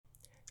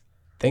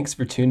Thanks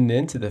for tuning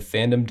in to the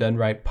Fandom Done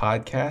Right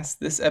podcast.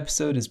 This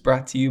episode is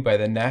brought to you by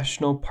the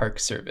National Park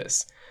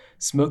Service.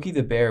 Smokey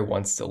the Bear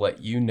wants to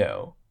let you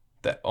know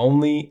that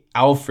only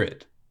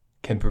Alfred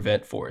can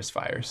prevent forest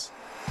fires.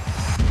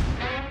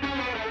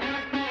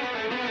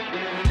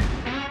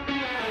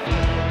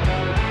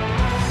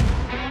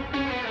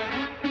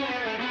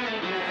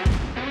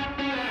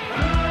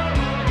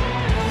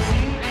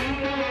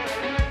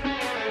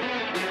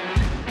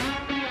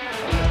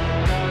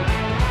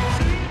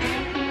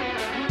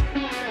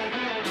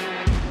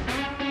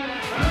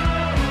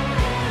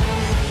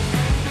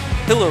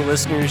 Hello,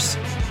 listeners.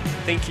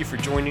 Thank you for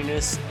joining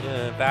us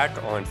back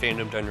on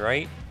Fandom Done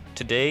Right.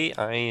 Today,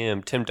 I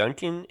am Tim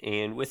Duncan,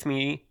 and with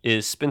me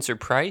is Spencer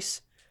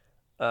Price.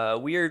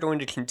 We are going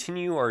to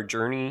continue our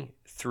journey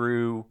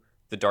through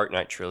the Dark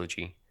Knight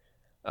trilogy.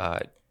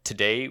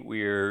 Today,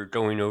 we're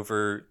going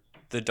over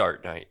The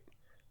Dark Knight.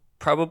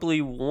 Probably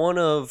one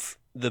of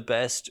the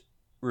best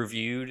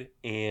reviewed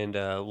and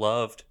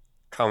loved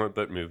comic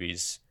book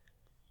movies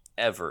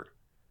ever.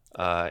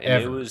 Ever.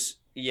 It was...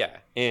 Yeah,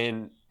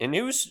 and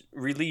it was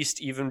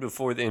released even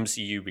before the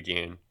MCU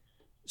began.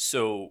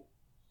 So,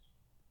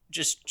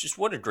 just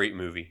what a great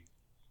movie.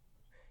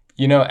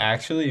 You know,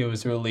 actually, it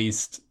was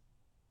released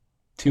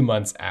 2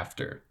 months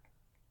after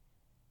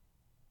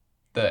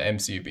the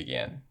MCU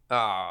began,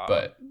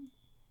 but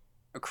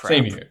Crap.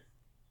 same year.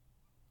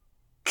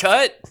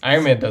 Cut!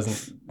 Iron Man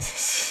doesn't...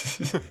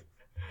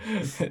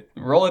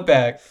 Roll it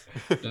back.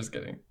 Just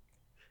kidding.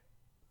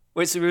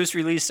 Wait, so it was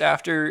released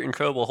after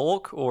Incredible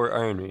Hulk or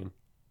Iron Man?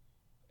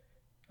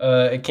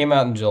 It came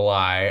out in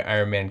July.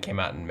 Iron Man came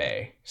out in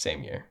May,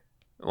 same year.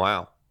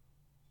 Wow.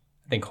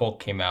 I think Hulk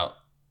came out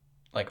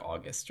like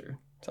August or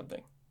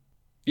something.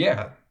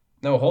 Yeah.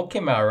 No, Hulk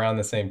came out around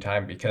the same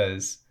time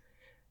because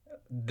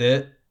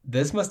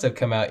this must have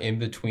come out in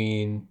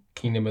between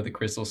Kingdom of the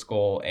Crystal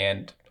Skull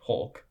and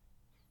Hulk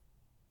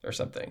or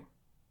something.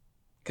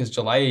 Because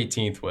July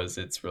 18th was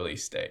its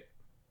release date.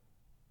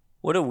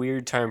 What a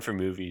weird time for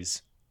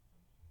movies.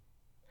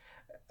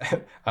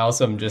 I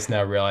also am just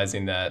now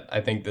realizing that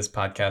I think this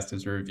podcast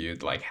has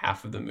reviewed like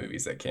half of the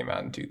movies that came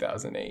out in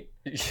 2008.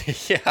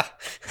 Yeah.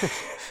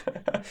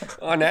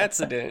 On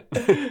accident.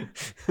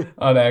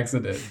 On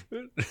accident.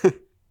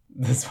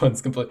 This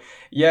one's complete.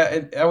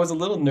 Yeah, I was a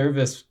little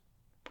nervous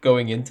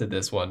going into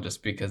this one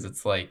just because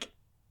it's like,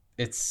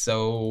 it's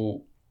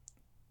so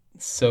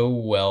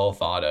well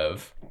thought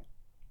of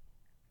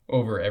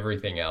over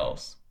everything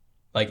else.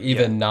 Like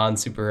even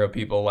non-superhero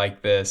people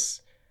like this,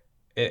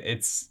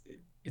 it's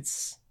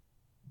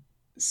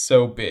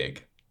so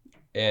big,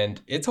 and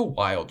it's a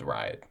wild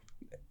ride.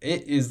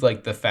 It is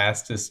like the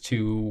fastest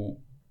 2+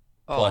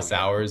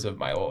 hours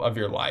of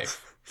your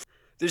life.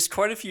 There's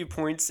quite a few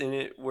points in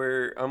it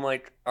where I'm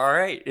like, all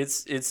right,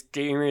 it's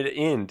getting ready to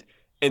end,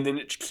 and then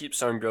it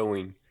keeps on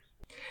going.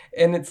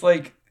 And it's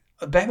like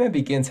Batman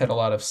Begins had a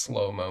lot of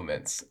slow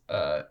moments,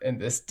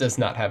 and this does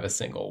not have a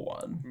single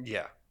one.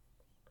 Yeah.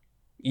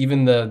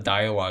 Even the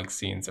dialogue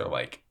scenes are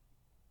like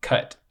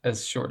cut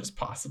as short as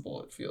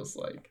possible, it feels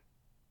like.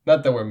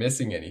 Not that we're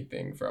missing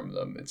anything from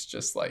them. It's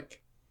just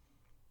like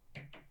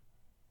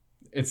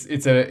it's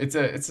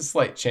a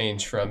slight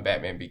change from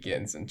Batman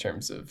Begins in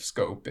terms of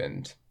scope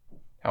and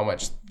how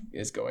much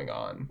is going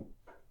on.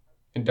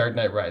 And Dark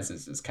Knight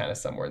Rises is kind of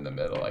somewhere in the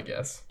middle, I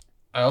guess.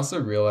 I also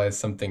realized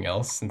something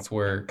else since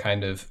we're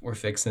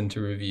fixing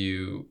to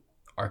review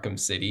Arkham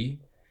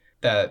City,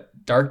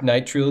 that Dark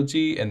Knight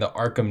trilogy and the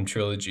Arkham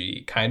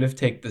trilogy kind of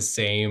take the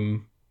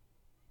same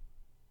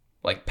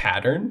like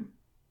pattern.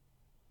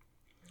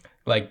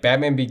 Like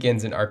Batman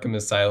Begins and Arkham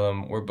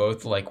Asylum were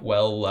both like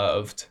well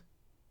loved,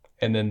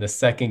 and then the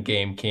second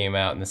game came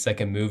out and the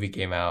second movie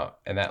came out,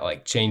 and that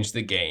like changed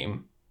the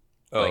game.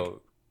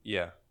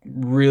 Yeah.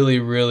 Really,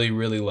 really,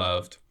 really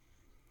loved.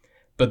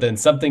 But then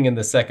something in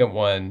the second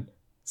one,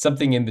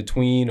 something in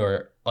between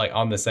or like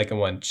on the second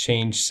one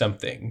changed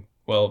something.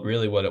 Well,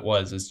 really what it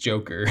was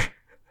Joker.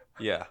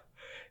 Yeah.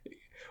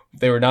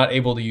 They were not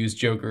able to use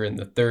Joker in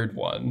the third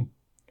one.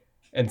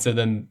 And so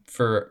then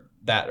for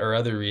that or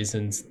other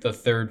reasons, the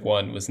third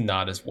one was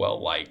not as well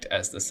liked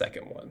as the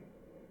second one.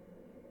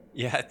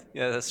 Yeah,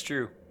 that's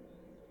true.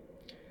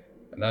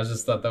 And I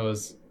just thought that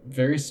was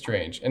very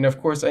strange. And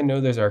of course, I know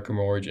there's Arkham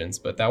Origins,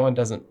 but that one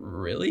doesn't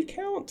really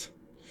count.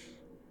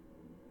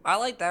 I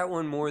like that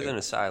one more than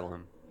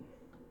Asylum.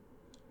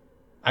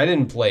 I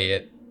didn't play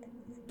it,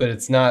 but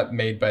it's not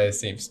made by the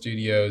same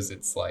studios.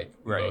 It's like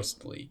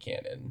mostly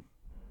canon.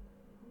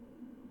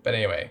 But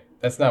anyway,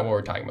 that's not what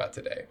we're talking about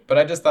today. But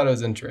I just thought it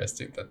was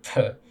interesting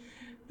that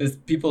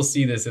people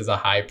see this as a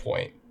high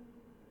point.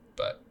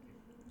 But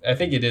I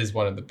think it is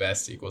one of the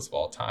best sequels of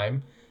all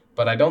time.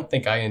 But I don't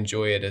think I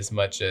enjoy it as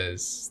much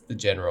as the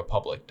general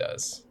public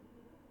does.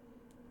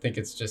 I think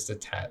it's just a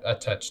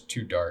touch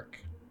too dark.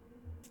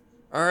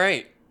 All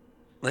right,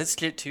 let's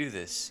get to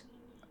this.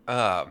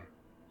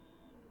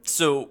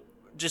 So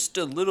just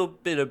a little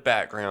bit of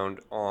background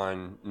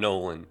on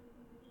Nolan.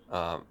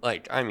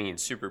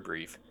 Super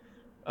brief.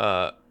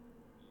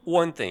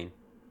 One thing,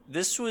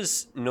 this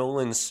was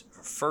Nolan's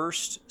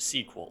first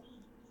sequel.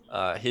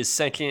 His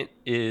second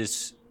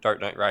is Dark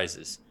Knight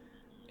Rises,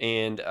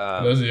 and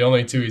Those are the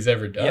only two he's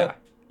ever done.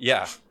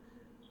 yeah,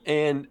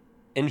 and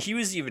he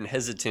was even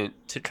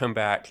hesitant to come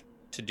back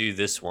to do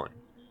this one.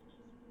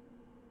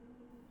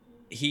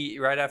 He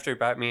right after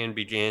Batman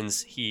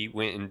Begins, he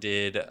went and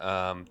did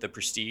The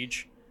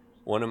Prestige,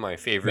 one of my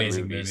favorite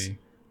Amazing movies. movie.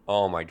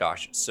 Oh my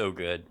gosh, it's so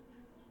good.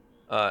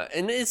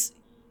 And it's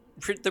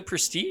The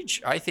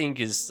Prestige, I think,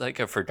 is like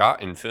a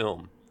forgotten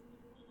film.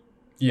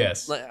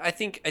 Yes. Like, I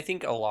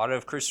think a lot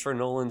of Christopher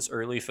Nolan's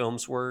early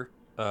films were,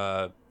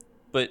 but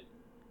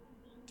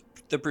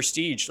The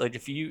Prestige, like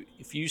if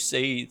you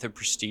say The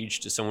Prestige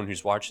to someone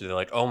who's watched it, they're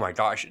like, oh my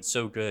gosh, it's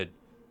so good.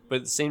 But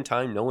at the same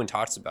time, no one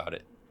talks about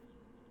it.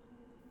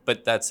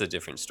 But that's a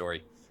different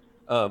story.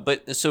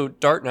 But so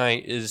Dark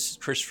Knight is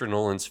Christopher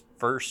Nolan's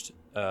first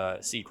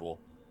sequel.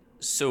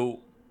 So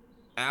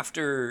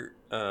after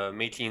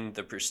making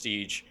The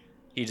Prestige,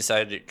 he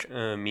decided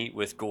to meet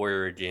with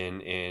Goyer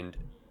again and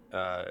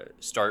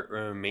start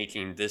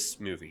making this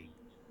movie.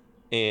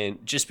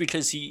 And just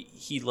because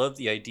he loved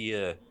the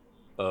idea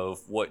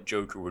of what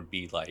Joker would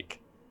be like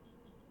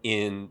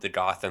in the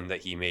Gotham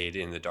that he made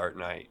in the Dark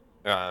Knight.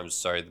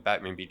 The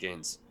Batman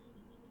Begins.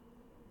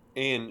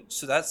 And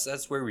so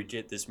that's where we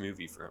get this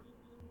movie from.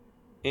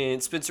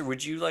 And Spencer,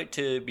 would you like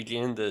to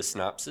begin the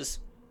synopsis?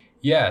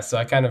 Yeah, so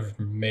I kind of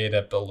made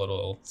up a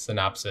little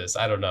synopsis.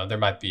 I don't know, there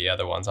might be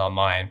other ones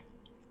online.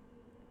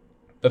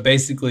 But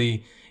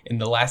basically, in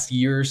the last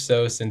year or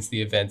so since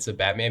the events of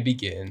Batman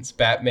Begins,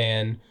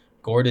 Batman,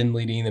 Gordon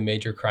leading the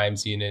major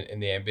crimes unit,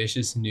 and the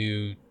ambitious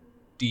new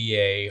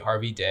DA,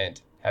 Harvey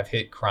Dent, have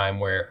hit crime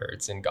where it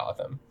hurts in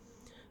Gotham.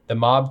 The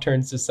mob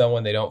turns to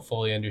someone they don't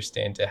fully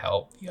understand to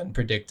help, the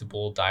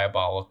unpredictable,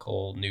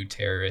 diabolical new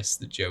terrorist,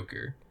 the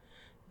Joker.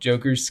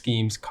 Joker's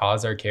schemes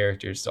cause our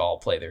characters to all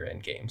play their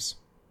end games.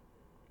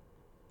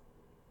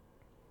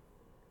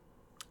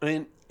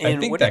 And I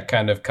think that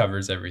kind of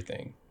covers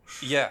everything.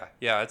 Yeah,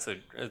 it's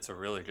a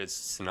really good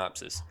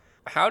synopsis.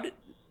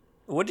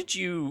 What did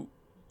you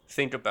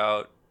think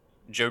about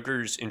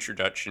Joker's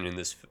introduction in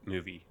this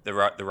movie, the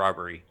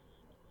robbery?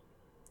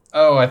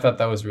 Oh, I thought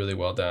that was really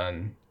well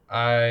done.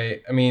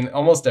 I mean,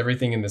 almost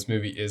everything in this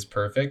movie is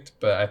perfect,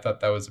 but I thought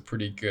that was a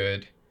pretty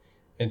good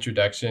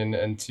introduction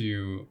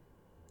into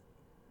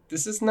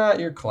this is not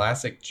your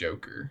classic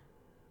Joker.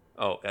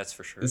 Oh, that's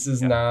for sure. This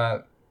is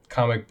not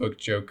comic book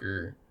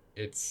Joker.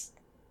 It's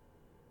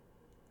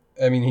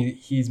I mean,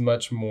 he's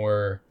much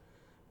more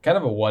kind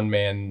of a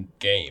one-man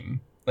game.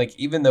 Like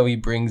even though he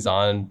brings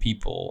on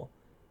people,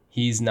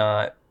 he's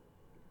still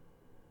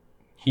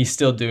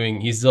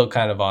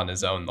kind of on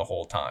his own the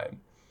whole time.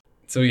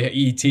 So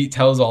he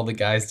tells all the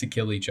guys to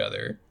kill each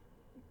other.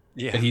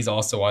 Yeah. But he's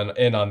also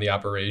in on the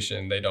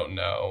operation. They don't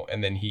know.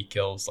 And then he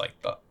kills like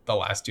the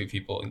last two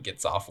people and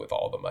gets off with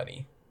all the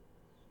money.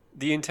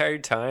 The entire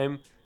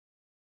time,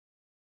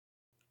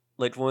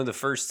 like one of the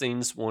first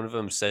things one of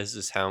them says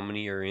is how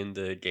many are in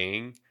the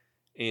gang.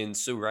 And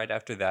so right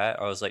after that,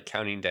 I was like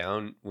counting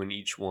down when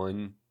each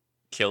one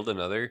killed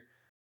another.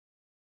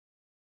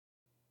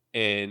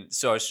 And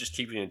so I was just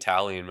keeping a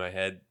tally in my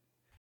head.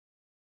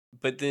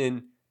 But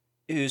then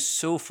it was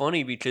so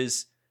funny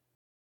because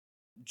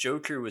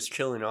Joker was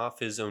killing off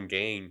his own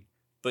gang,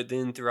 but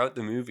then throughout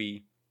the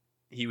movie,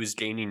 he was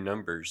gaining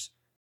numbers.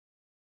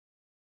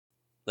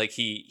 Like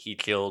he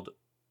killed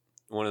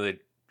one of the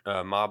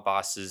mob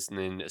bosses and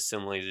then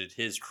assimilated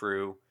his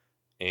crew.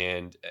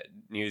 And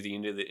near the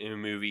end of the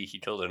movie, he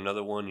killed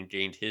another one and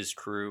gained his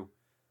crew.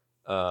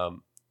 But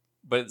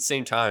at the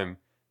same time,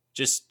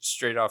 just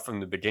straight off from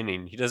the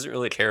beginning, he doesn't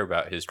really care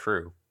about his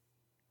crew.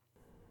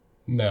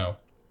 No.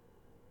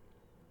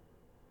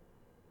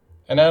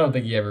 And I don't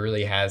think he ever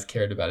really has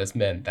cared about his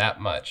men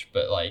that much,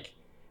 but like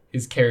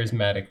his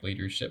charismatic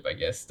leadership, I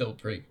guess, still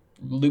pretty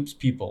loops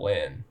people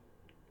in.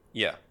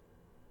 Yeah.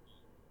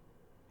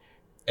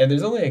 And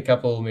there's only a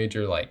couple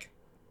major like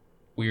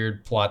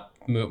weird plot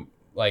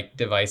like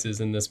devices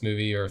in this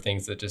movie or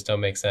things that just don't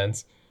make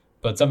sense.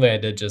 But something I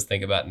did just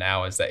think about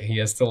now is that he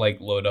has to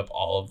like load up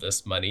all of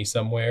this money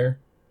somewhere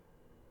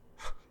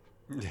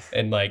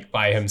and like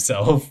by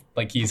himself,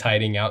 like he's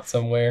hiding out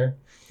somewhere.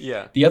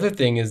 Yeah. The other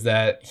thing is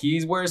that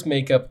he wears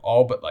makeup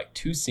all but like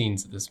 2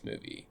 scenes of this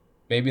movie.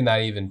 Maybe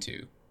not even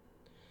 2.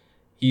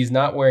 He's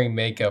not wearing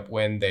makeup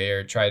when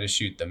they try to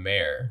shoot the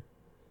mayor.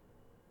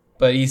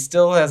 But he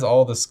still has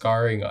all the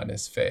scarring on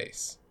his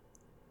face.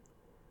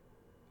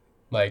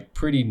 Like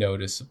pretty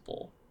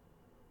noticeable.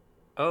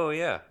 Oh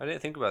yeah, I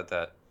didn't think about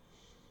that.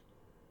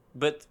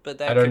 But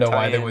that I don't know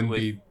why they wouldn't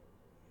be.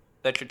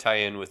 That could tie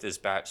in with his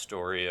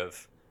backstory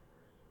of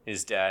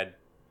his dad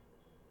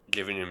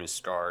giving him his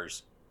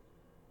scars.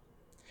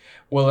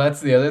 Well, that's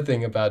the other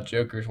thing about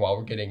Joker while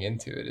we're getting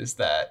into it is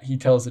that he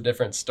tells a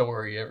different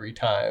story every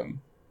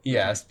time he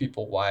asks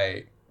people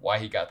why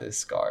he got his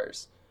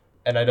scars.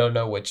 And I don't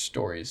know which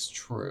story is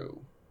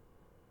true.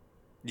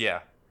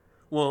 Yeah.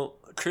 Well,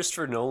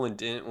 Christopher Nolan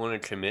didn't want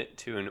to commit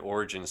to an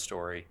origin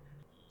story.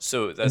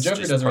 So that's Joker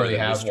just doesn't part really of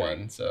the have mystery.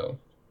 one, so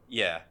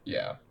Yeah.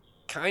 Yeah.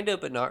 Kind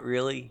of, but not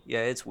really.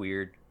 Yeah, it's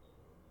weird.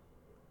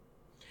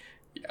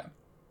 Yeah.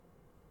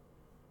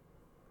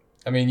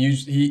 I mean,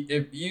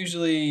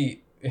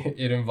 usually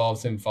it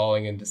involves him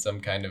falling into some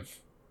kind of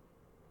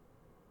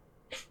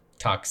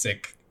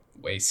toxic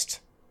waste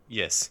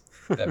Yes.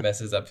 that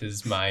messes up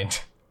his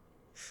mind.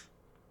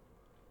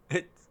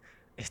 it,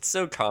 it's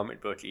so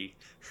comic booky.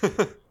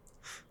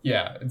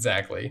 Yeah,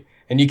 exactly.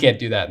 And you can't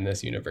do that in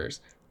this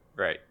universe.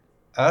 Right.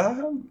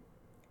 Um,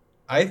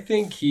 I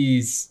think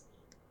he's.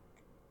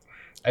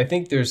 I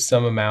think there's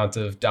some amount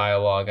of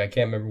dialogue. I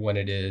can't remember when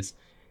it is.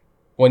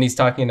 When he's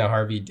talking to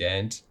Harvey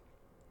Dent,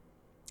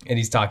 and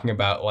he's talking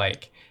about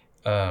like,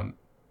 um,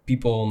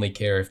 people only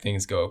care if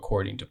things go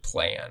according to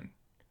plan.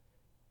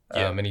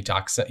 Yeah. And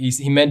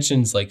he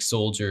mentions like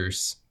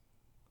soldiers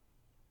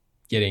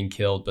getting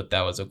killed, but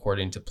that was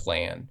according to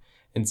plan.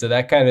 And so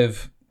that kind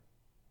of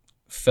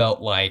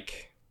felt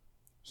like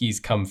he's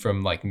come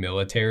from like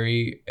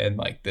military and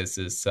like this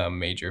is some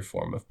major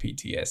form of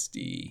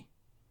PTSD.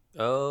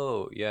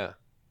 Oh, yeah.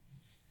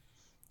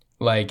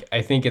 Like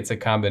I think it's a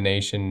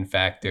combination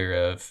factor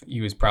of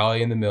he was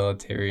probably in the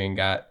military and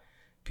got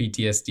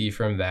PTSD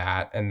from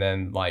that, and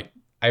then like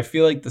I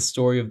feel like the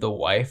story of the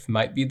wife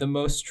might be the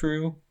most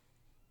true.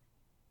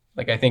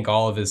 Like I think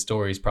all of his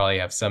stories probably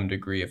have some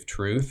degree of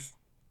truth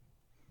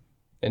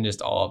and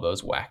just all of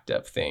those whacked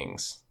up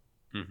things.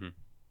 Mm-hmm.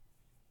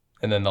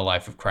 And then the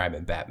life of crime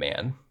and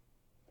Batman.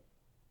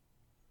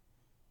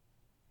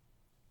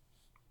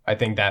 I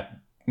think that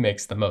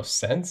makes the most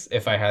sense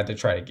if I had to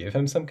try to give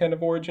him some kind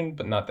of origin,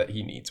 but not that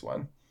he needs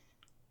one.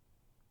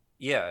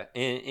 Yeah,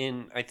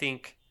 and I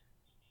think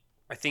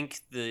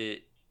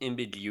the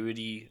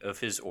ambiguity of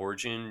his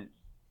origin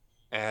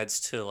adds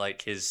to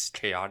like his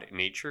chaotic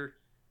nature.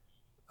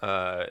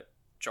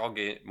 Which I'll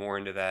get more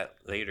into that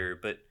later,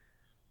 but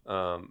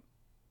um,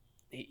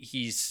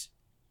 he's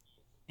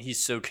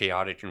so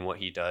chaotic in what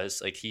he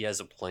does. Like he has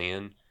a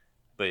plan,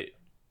 but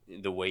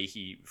the way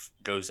he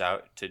goes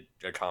out to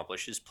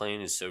accomplish his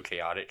plan is so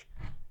chaotic,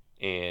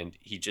 and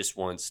he just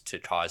wants to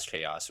cause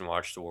chaos and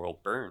watch the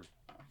world burn.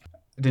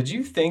 Did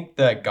you think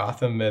that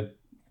Gotham had,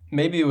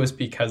 maybe it was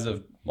because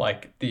of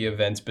like the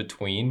events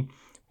between,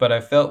 but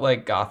I felt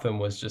like Gotham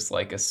was just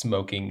like a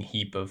smoking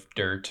heap of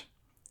dirt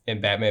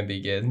in Batman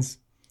Begins.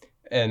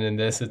 And in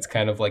this, it's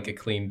kind of like a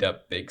cleaned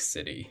up big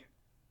city.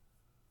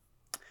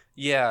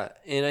 Yeah,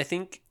 and I I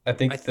think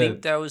think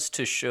that, that was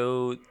to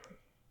show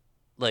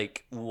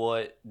like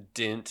what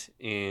Dent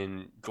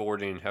and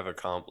Gordon have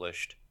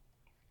accomplished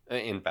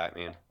in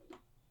Batman.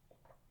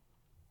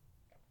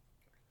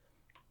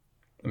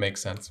 that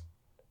makes sense.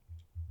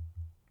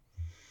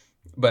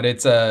 But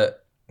it's a,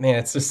 man,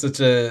 it's just such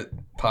a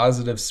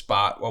positive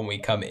spot when we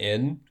come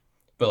in,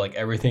 but like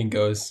everything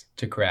goes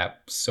to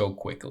crap so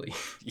quickly.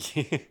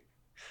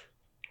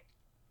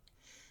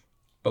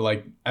 But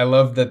like I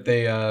love that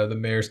the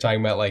mayor's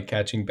talking about like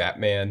catching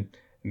Batman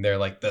and they're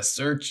like the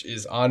search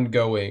is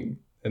ongoing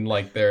and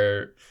like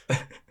they're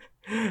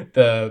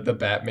the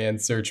Batman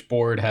search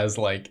board has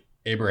like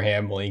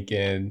Abraham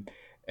Lincoln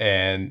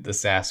and the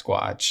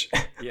Sasquatch.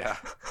 Yeah.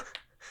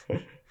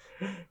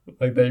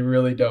 Like they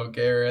really don't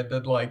care. And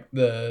then like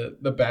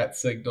the bat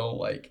signal,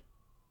 like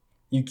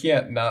you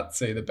can't not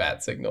say the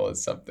bat signal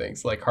is something.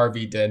 So like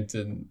Harvey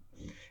Denton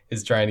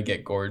is trying to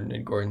get Gordon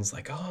and Gordon's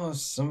like, oh,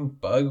 some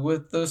bug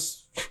with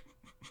this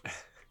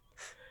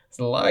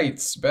the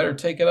lights. Better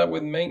take it up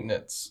with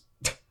maintenance.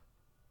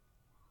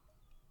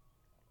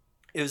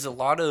 It was a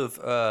lot of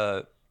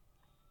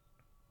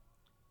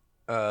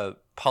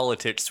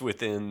politics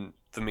within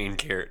the main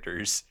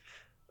characters.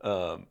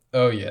 Um,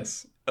 Oh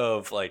yes.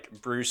 of like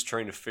Bruce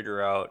trying to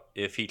figure out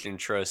if he can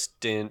trust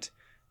Dent,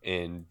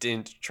 and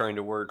Dent trying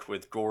to work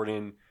with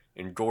Gordon,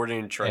 and Gordon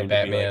And trying to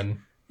be like,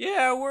 Batman.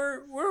 "Yeah,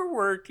 we're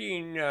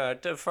working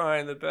to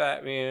find the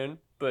Batman,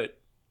 but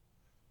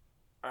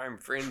I'm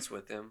friends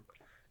with him,"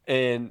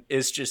 and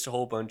it's just a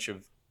whole bunch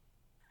of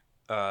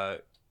uh,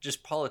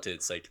 just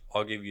politics. Like,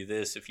 I'll give you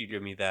this if you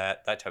give me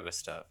that, that type of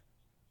stuff.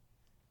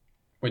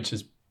 Which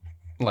is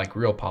like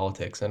real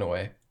politics in a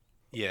way.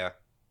 Yeah,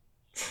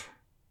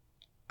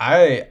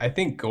 I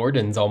think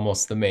Gordon's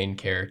almost the main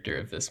character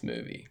of this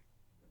movie.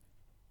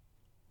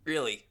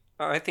 really.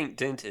 I think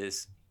Dent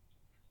is.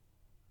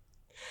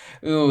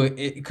 Ooh,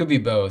 it could be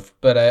both,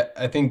 but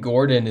I think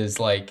Gordon is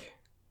like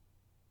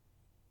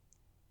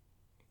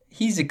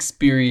he's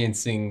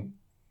experiencing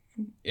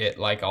it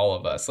like all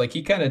of us. Like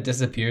he kind of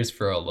disappears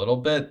for a little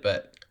bit,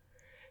 but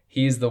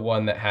he's the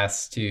one that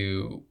has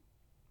to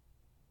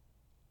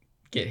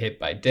get hit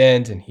by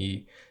Dent and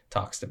he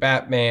talks to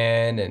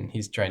Batman and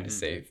he's trying to Mhm.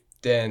 save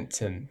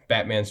Dent and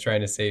Batman's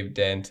trying to save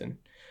Dent and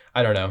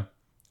I don't know.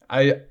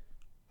 I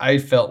I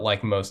felt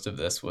like most of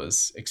this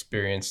was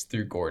experienced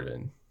through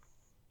Gordon.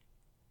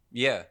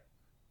 Yeah,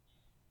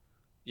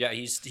 yeah.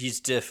 He's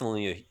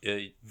definitely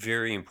a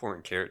very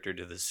important character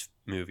to this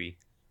movie.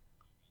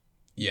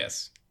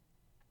 Yes.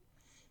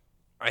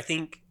 I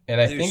think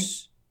And I think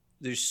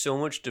there's so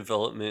much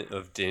development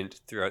of Dent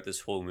throughout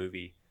this whole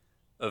movie,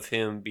 of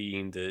him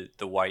being the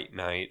White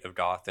Knight of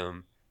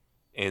Gotham,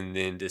 and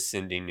then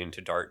descending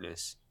into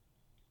darkness,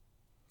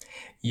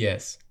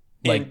 yes.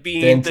 and Like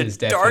being Dent the is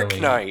Dark definitely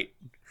Knight.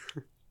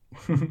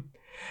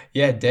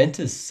 Yeah, Dent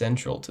is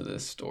central to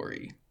this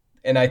story.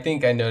 And I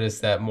think I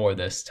noticed that more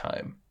this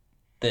time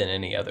than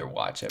any other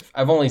watch.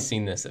 I've only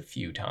seen this a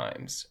few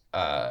times.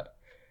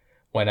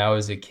 When I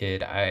was a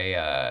kid,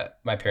 I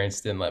my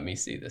parents didn't let me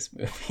see this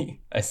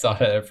movie. I saw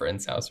it at a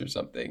friend's house or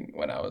something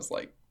when I was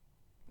like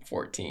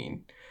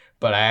 14.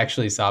 But I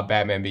actually saw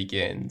Batman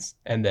Begins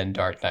and then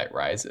Dark Knight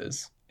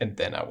Rises, and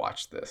then I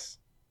watched this.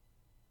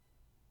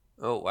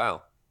 Oh,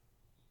 wow.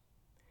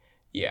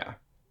 Yeah.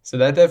 So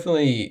that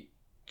definitely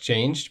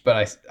changed,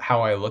 but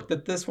how I looked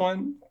at this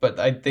one. But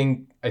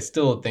I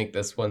still think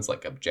this one's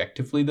like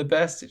objectively the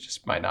best. It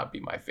just might not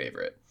be my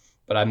favorite.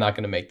 But I'm not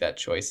going to make that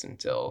choice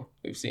until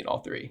we've seen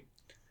all three.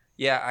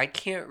 Yeah, I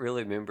can't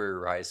really remember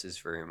Rises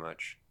very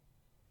much.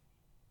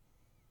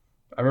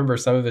 I remember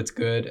some of it's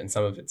good and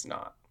some of it's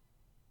not.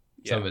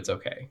 Some Yeah. of it's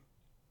okay.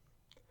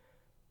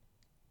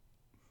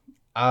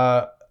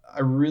 Uh, I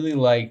really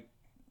like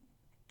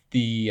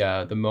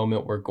the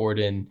moment where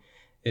Gordon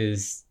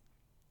is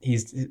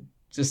he's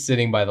just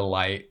sitting by the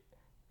light,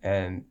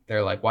 and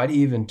they're like, "Why do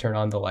you even turn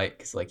on the light?"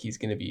 Because like he's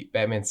gonna be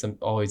Batman's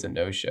always a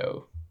no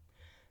show.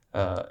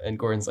 And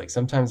Gordon's like,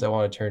 "Sometimes I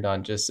want to turn it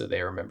on just so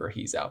they remember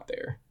he's out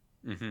there.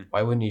 Mm-hmm.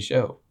 Why wouldn't he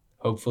show?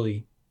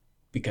 Hopefully,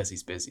 because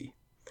he's busy."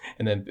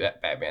 And then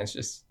Batman's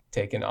just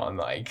taking on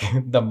like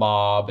the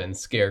mob and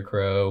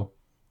Scarecrow.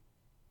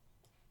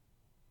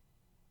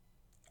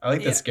 I like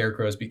that Yeah.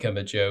 Scarecrow's become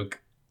a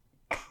joke.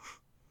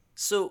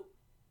 So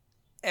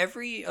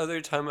every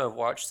other time I've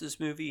watched this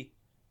movie,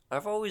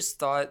 I've always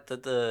thought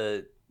that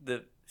the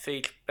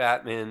fake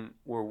Batman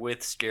were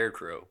with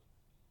Scarecrow.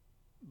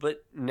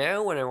 But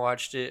now when I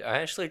watched it, I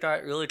actually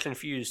got really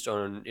confused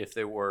on if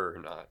they were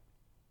or not.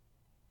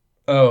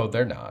 Oh,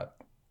 they're not.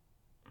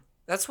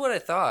 That's what I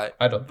thought.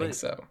 I don't think But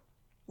so.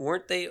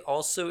 weren't they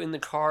also in the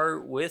car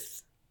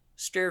with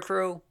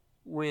Scarecrow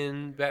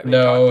when Batman caught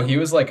No, he them?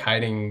 was like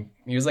hiding.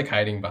 He was like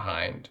hiding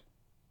behind.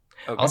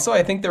 Okay. Also,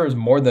 I think there was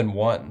more than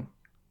one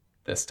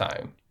this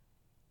time.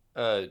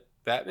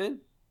 Batman?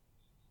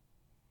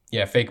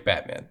 Yeah, fake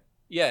Batman.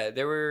 Yeah,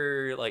 there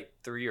were like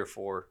 3 or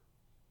 4.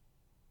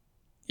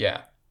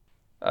 Yeah.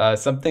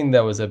 Something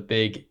that was a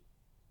big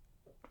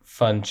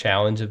fun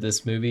challenge of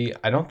this movie.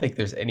 I don't think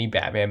there's any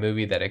Batman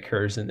movie that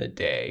occurs in the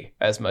day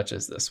as much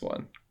as this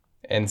one.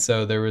 And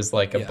so there was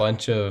like a Yeah.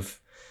 bunch of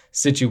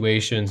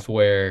situations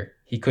where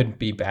he couldn't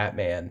be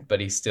Batman, but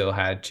he still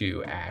had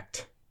to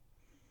act.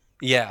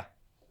 Yeah.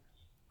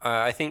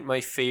 I think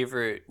my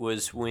favorite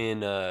was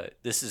when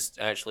this is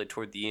actually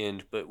toward the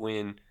end, but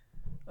when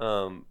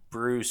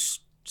Bruce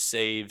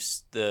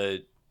saves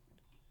the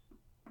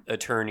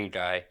attorney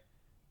guy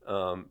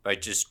by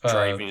just Uh,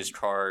 driving his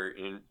car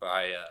in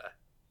by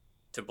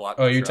to block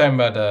oh, the you're talking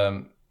truck.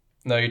 about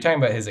no, you're talking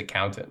about his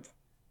accountant,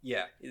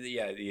 Yeah, the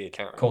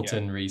accountant. Yeah,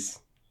 Colton Reese.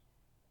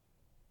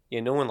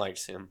 yeah. No one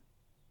likes him.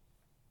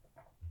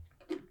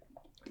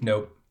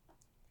 Nope.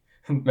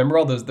 Remember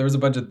all those? There was a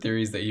bunch of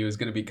theories that he was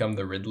going to become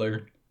the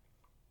Riddler.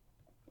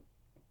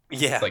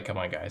 It's Yeah, like, come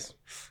on, guys.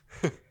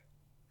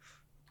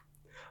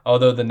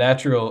 Although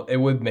it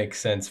would make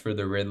sense for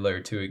the Riddler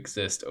to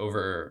exist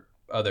over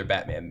other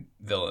Batman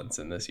villains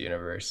in this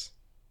universe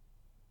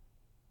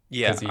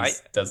yeah. because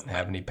he doesn't I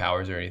have any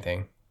powers or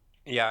anything.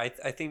 yeah.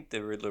 I think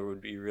the Riddler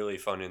would be really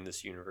fun in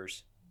this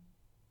universe.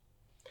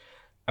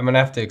 I'm gonna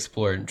have to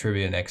explore it in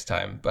trivia next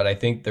time, but I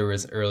think there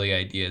was early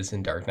ideas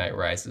in Dark Knight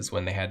Rises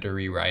when they had to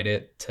rewrite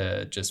it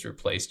to just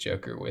replace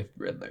Joker with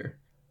Riddler.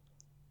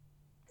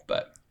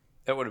 But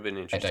That would have been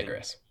I interesting.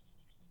 digress.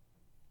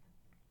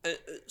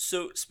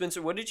 So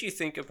Spencer, what did you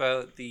think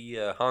about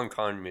the Hong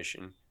Kong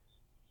mission?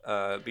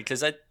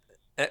 Because I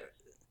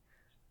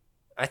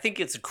I think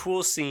it's a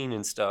cool scene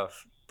and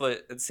stuff, but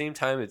at the same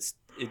time, it's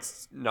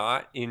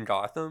not in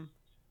Gotham.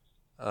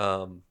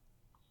 Um,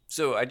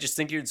 so I just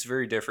think it's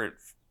very different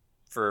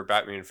for a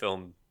Batman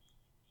film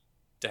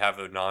to have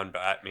a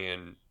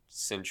non-Batman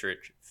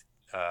centric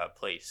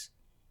place.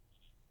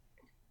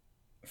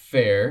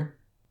 Fair.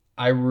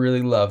 I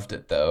really loved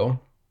it though.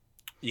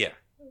 Yeah,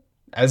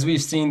 As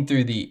we've seen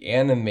through the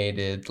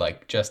animated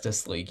like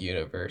Justice League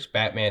universe,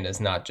 Batman is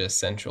not just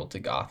central to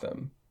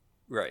Gotham,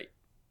 right.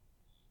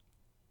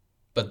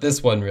 but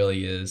this one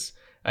really is.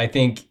 I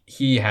think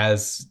he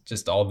has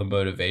just all the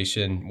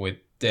motivation with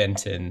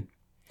Dent and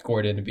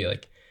Gordon to be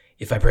like,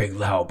 if I bring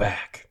Lau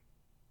back,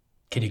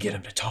 can you get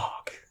him to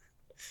talk?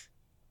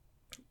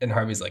 And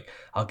Harvey's like,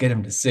 I'll get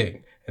him to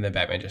sing. And then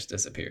Batman just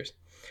disappears.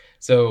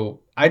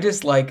 So I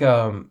just like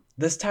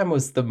this time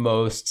was the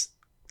most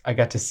I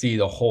got to see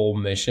the whole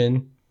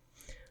mission.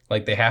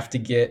 Like they have to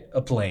get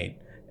a plane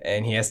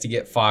and he has to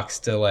get Fox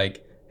to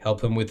like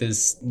help him with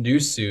his new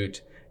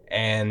suit,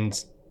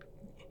 and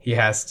he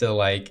has to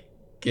like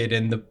get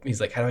in the he's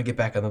like, how do I get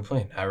back on the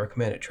plane? I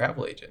recommend a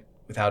travel agent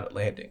without it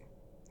landing.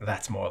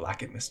 That's more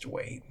like it, Mr.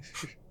 Wayne.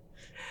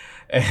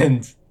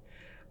 And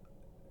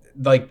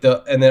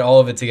and then all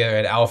of it together,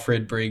 and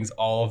Alfred brings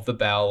all of the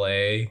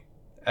ballet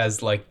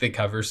as like the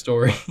cover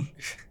story.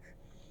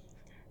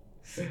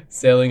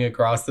 Sailing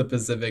across the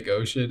Pacific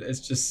Ocean. It's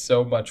just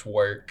so much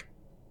work,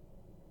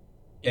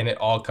 and it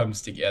all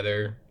comes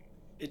together.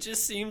 It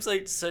just seems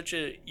like such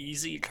a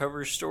easy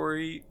cover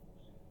story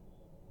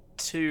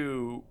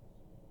to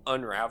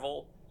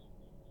unravel.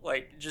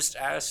 Like, just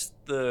ask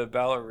the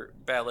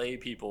ballet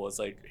people. It's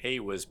like, hey,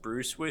 was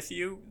Bruce with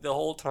you the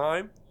whole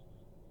time?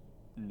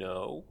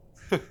 No.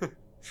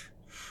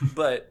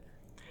 But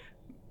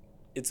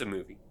it's a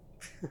movie.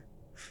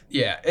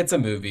 Yeah, it's a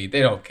movie.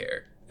 They don't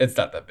care. It's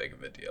not that big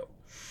of a deal.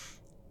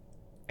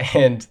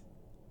 And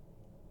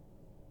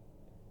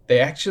they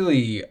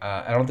actually,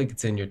 I don't think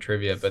it's in your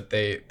trivia, but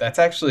that's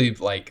actually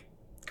like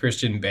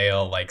Christian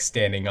Bale, like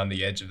standing on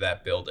the edge of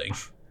that building in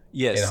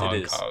Yes, it Hong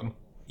is. Kong,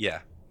 Yeah.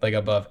 like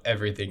above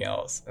everything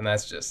else. And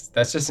that's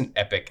just an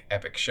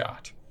epic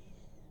shot.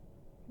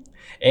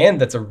 And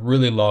that's a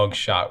really long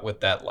shot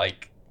with that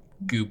like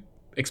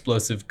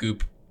explosive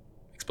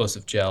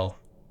gel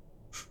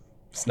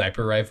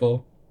sniper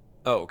rifle.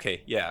 Oh,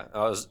 okay. Yeah.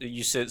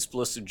 You said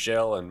explosive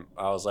gel and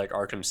I was like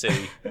Arkham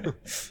City.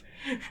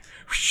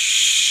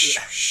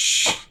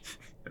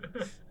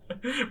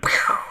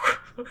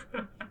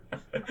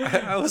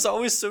 I was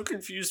always so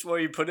confused why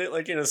you put it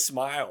like in a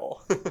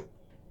smile.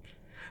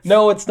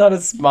 No, it's not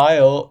a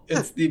smile.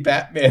 It's the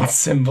Batman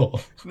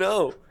symbol.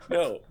 No.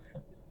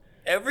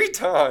 Every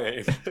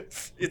time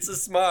it's a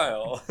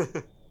smile.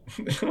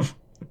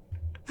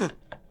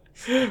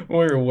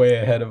 We're way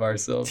ahead of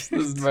ourselves.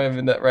 This is not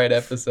even that right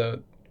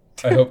episode.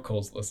 I hope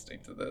Cole's listening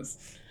to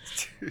this.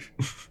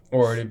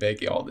 We're already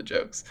making all the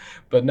jokes.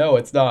 But no,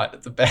 it's not.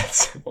 It's a bat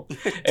symbol.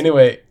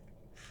 Anyway,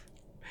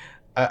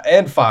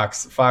 and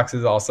Fox. Fox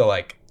is also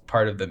like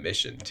part of the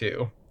mission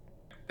too.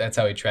 That's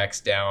how he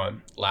tracks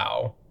down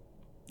Lau.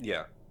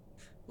 Yeah.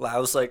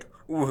 Lau's like,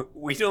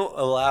 we don't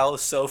allow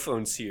cell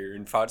phones here.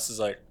 And Fox is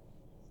like,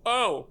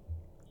 oh,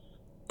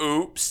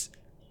 oops.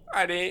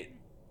 I didn't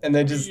And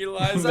then just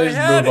realize they I just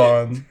had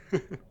move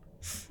it. on.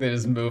 They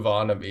just move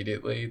on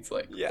immediately. It's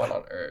like, Yeah. what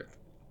on earth?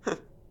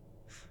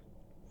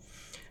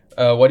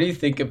 What do you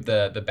think of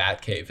the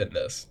Bat Cave in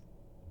this?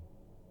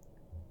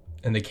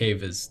 And the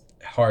cave is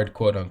hard,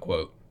 quote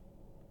unquote.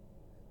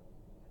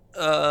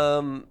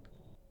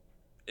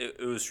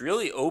 It was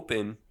really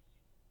open.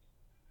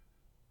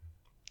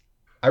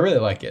 I really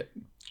like it.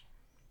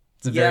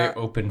 It's a Yeah. very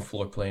open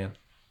floor plan.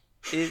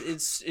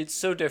 It's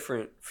so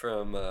different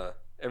from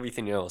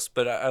everything else,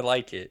 but I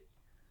like it.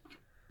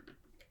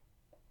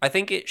 I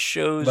think it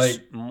shows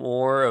Like-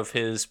 more of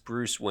his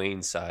Bruce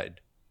Wayne side.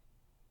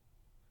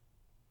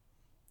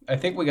 I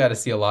think we got to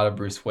see a lot of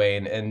Bruce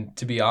Wayne, and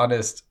to be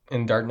honest,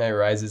 in Dark Knight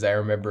Rises, I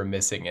remember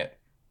missing it.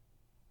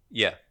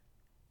 Yeah.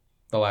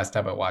 The last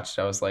time I watched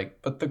it, I was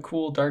like, but the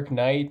cool Dark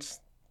Knight,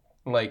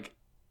 like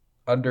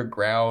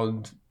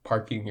underground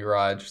parking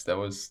garage that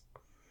was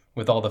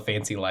with all the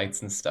fancy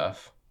lights and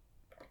stuff.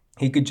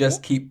 He could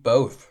just keep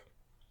both.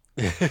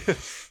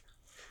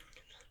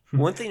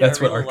 One thing That's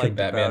I what really Arkham liked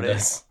Batman about it,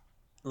 does.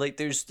 like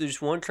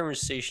there's one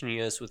conversation he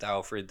has with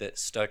Alfred that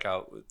stuck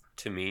out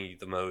to me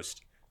the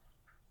most.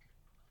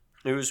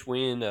 It was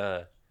when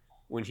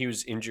he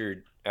was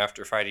injured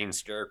after fighting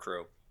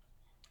Scarecrow,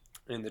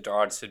 and the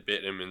dogs had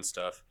bitten him and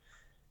stuff.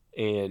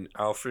 And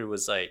Alfred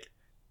was like,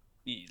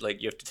 you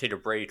have to take a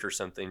break or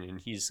something, and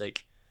he's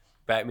like,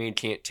 Batman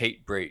can't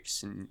take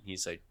breaks, and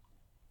he's like,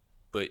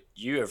 but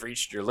you have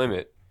reached your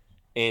limit.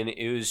 And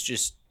it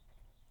just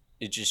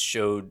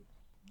showed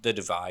the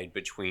divide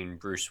between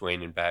Bruce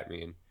Wayne and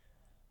Batman,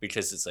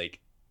 because it's like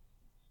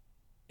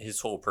his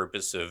whole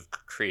purpose of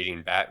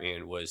creating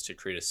Batman was to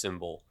create a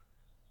symbol,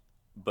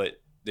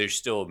 but there's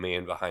still a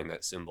man behind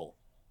that symbol.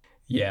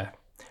 Yeah.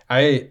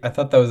 I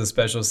thought that was a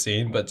special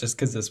scene, but just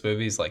because this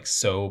movie is like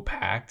so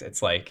packed,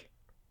 it's like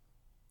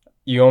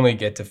you only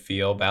get to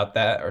feel about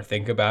that or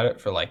think about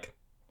it for like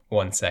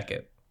 1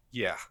 second.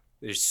 Yeah,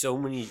 there's so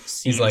many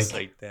scenes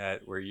like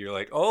that where you're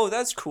like, oh,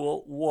 that's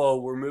cool. Whoa,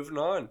 we're moving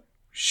on.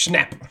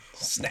 Snap.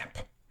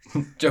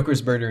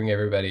 Joker's murdering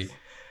everybody.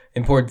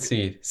 Important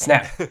scene.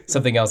 Snap.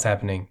 Something else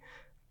happening.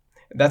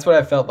 That's what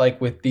I felt like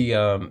with the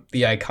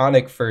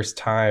iconic first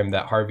time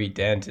that Harvey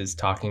Dent is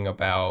talking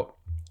about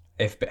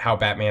how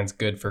Batman's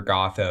good for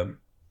Gotham,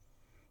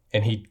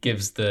 and he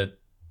gives I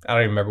don't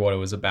even remember what it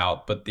was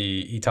about, but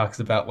he talks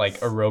about like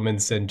a Roman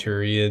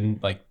centurion,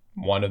 like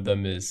one of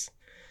them is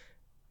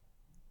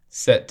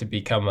set to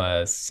become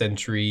a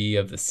sentry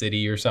of the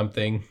city or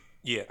something.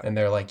 Yeah. And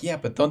they're like, yeah,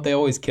 but don't they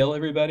always kill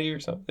everybody or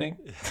something?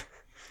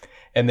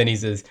 And then he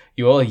says,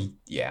 you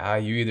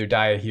either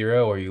die a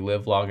hero or you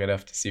live long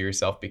enough to see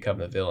yourself become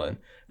the villain.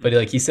 But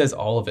like he says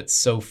all of it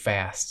so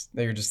fast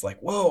that you're just like,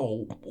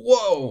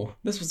 whoa,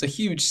 this was a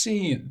huge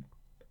scene.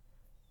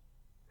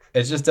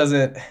 It just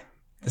doesn't,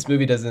 this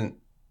movie doesn't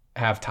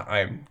have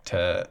time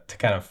to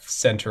kind of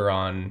center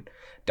on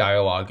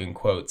dialogue and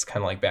quotes,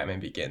 kind of like Batman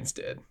Begins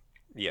did.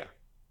 Yeah.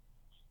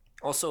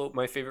 Also,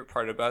 my favorite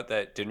part about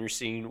that dinner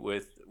scene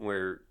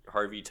where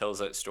Harvey tells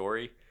that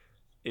story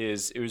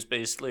is it was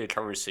basically a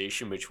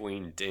conversation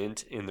between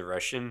Dent and the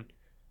Russian,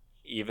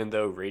 even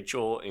though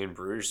Rachel and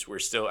Bruce were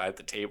still at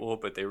the table,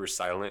 but they were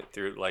silent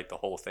through like the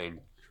whole thing.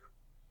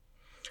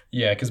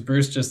 Yeah, because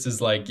Bruce just is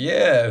like,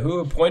 yeah, who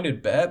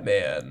appointed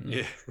Batman?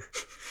 Yeah.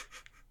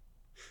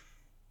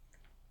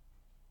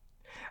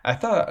 I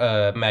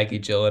thought Maggie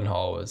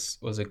Gyllenhaal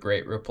was a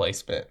great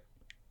replacement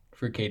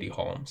for Katie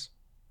Holmes.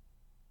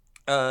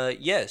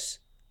 Yes.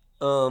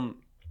 Um,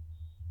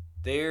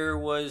 there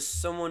was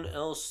someone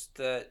else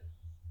that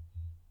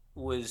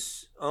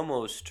was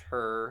almost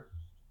her.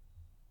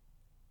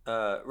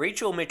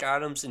 Rachel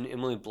McAdams and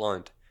Emily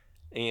Blunt,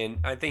 and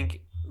I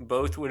think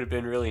both would have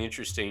been really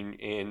interesting.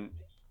 And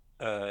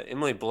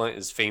Emily Blunt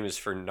is famous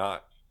for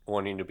not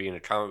wanting to be in a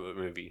comic book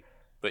movie,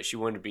 but she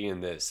wanted to be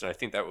in this, and I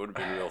think that would have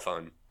been real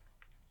fun.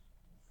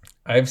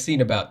 I've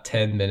seen about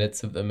 10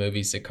 minutes of the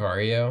movie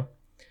Sicario,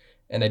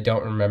 and I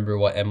don't remember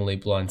what Emily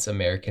Blunt's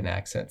American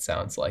accent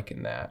sounds like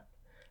in that.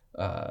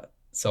 Uh,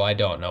 so I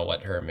don't know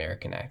what her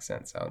American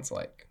accent sounds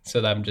like.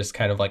 So I'm just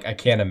kind of like, I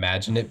can't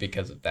imagine it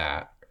because of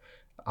that.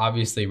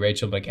 Obviously,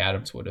 Rachel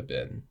McAdams would have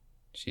been.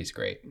 She's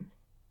great.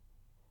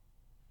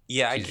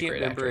 Yeah, I She's a can't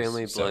great remember actress.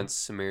 Emily So,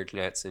 Blunt's American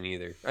accent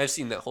either. I've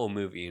seen that whole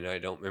movie and I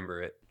don't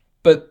remember it.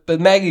 but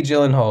Maggie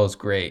Gyllenhaal is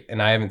great,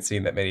 and I haven't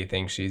seen that many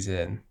things she's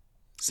in. Yeah.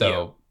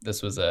 So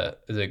this was a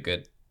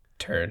good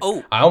turn.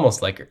 Oh, I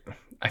almost like her.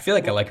 I feel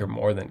like I well, like her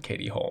more than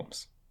Katie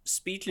Holmes.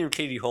 speaking of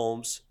Katie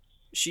Holmes,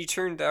 she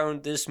turned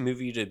down this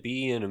movie to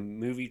be in a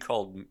movie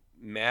called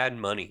Mad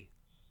Money.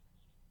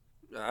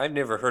 I've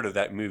never heard of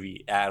that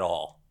movie at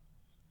all.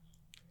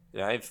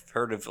 And I've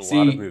heard of a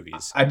lot of See,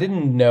 movies. I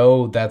didn't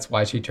know that's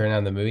why she turned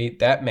down the movie.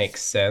 That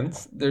makes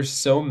sense. There's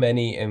so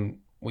many, and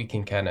we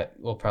can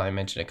we'll probably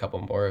mention a couple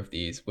more of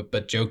these,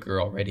 but Joker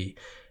already.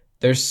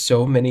 There's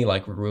so many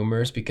like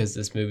rumors because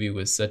this movie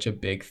was such a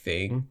big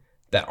thing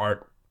that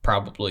aren't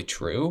probably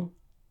true.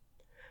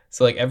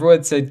 So like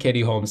everyone said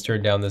Katie Holmes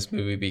turned down this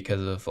movie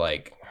because of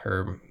like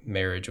her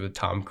marriage with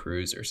Tom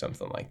Cruise or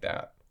something like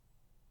that.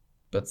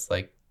 But it's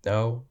like,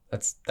 no,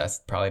 that's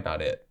probably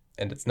not it.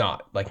 And it's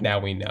not. Like now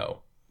we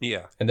know.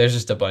 Yeah. And there's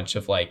just a bunch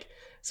of like,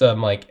 so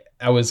I'm like,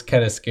 I was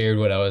kind of scared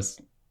when I was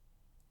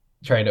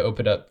trying to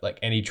open up like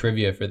any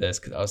trivia for this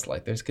because I was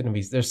like,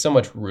 there's so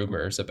much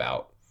rumors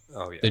about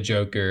Oh, yeah. the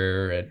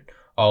Joker and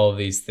all of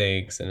these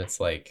things, and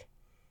it's like,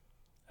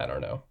 I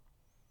don't know.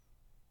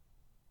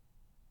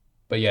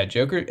 But yeah,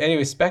 Joker.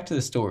 Anyways, back to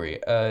the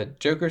story.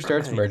 Joker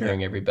starts Yeah.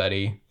 murdering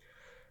everybody.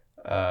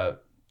 Uh,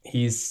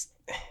 he's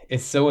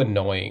it's so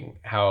annoying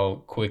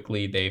how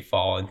quickly they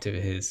fall into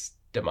his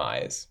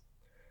demise.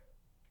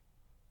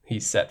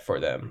 He's set for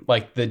them.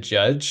 Like the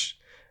judge,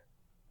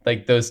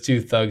 like those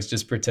two thugs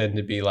just pretend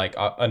to be like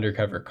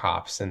undercover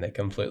cops and they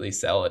completely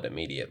sell it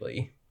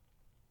immediately.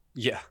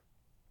 Yeah.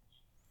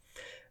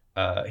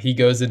 He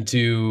goes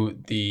into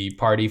the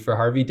party for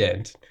Harvey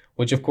Dent,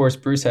 which of course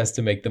Bruce has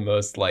to make the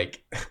most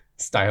like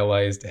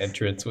stylized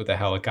entrance with a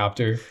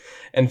helicopter.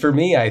 And for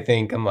me, I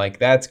think I'm like,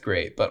 that's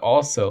great. But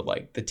also,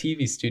 like, the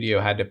TV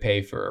studio had to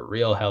pay for a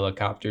real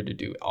helicopter to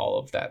do all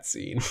of that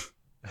scene.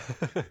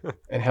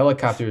 And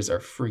helicopters are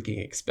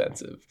freaking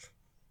expensive.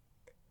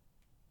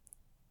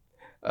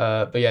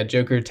 But yeah,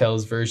 Joker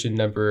tells version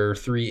number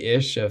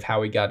 3-ish of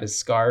how he got his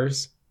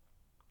scars.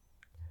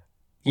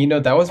 You know,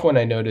 that was when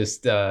I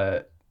noticed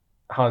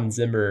Hans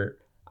Zimmer.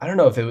 I don't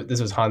know if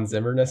this was Hans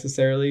Zimmer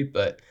necessarily,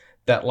 but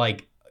that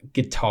like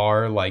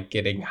guitar like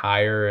getting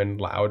higher and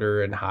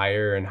louder and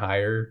higher and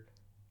higher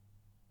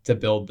to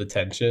build the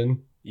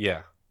tension.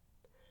 Yeah.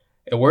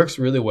 It works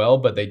really well,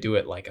 but they do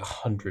it like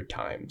 100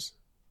 times.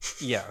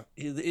 Yeah.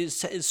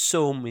 It's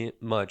so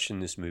much in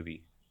this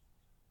movie.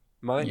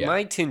 Yeah,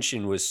 My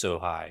tension was so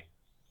high.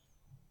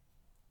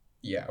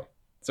 yeah.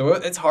 So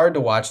it's hard to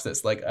watch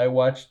this. Like I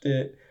watched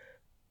it.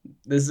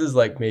 This is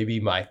like maybe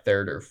my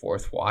third or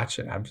fourth watch,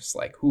 and I'm just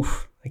like,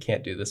 oof, I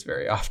can't do this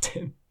very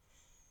often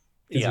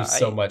because Yeah, there's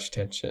so much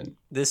tension.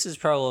 this is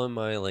probably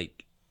my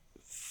like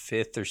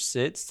fifth or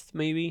sixth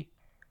maybe.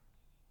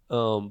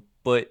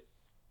 But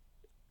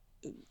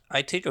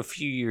I take a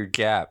few year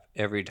gap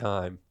every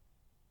time.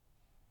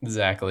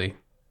 Exactly.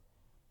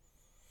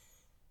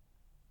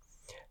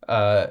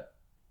 Uh,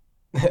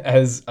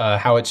 as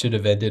how it should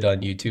have ended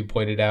on YouTube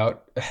pointed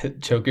out,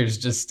 Joker's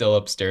just still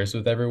upstairs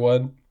with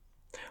everyone.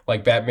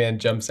 Like Batman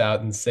jumps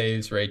out and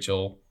saves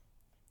Rachel.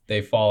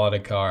 They fall on a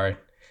car.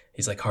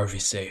 He's like,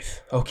 Harvey's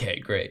safe. Okay,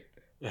 great.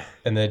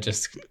 And then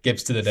just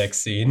skips to the next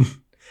scene.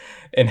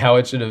 And how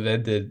it should have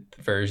ended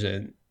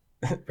version.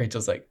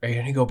 Rachel's like, are you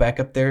gonna go back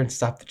up there and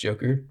stop the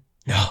Joker?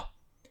 No,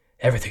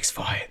 everything's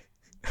fine.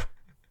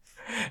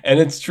 And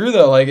it's true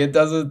though, like it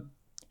doesn't,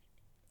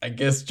 I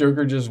guess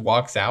Joker just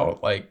walks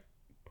out. Like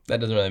that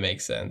doesn't really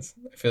make sense.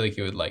 I feel like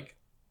he would like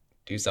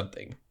do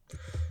something.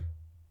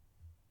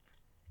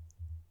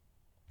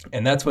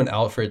 And that's when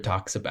Alfred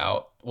talks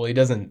about, well, he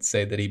doesn't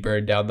say that he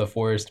burned down the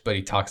forest, but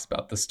he talks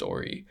about the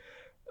story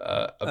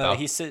about the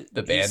He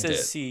bandit.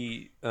 says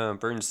he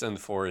burns down the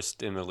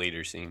forest in a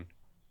later scene.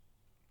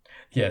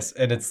 Yes,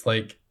 and it's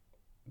like,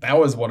 that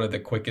was one of the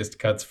quickest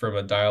cuts from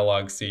a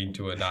dialogue scene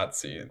to a not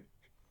scene.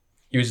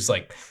 He was just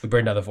like, we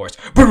burned down the forest.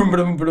 Boom,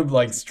 boom, boom,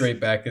 like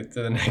straight back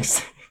into the next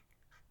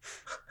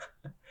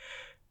thing.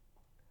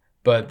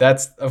 But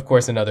that's, of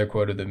course, another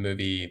quote of the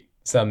movie.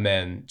 Some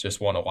men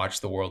just want to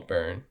watch the world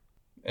burn.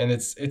 And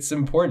it's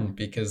important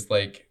because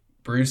like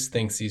Bruce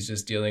thinks he's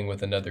just dealing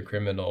with another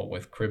criminal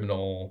with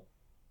criminal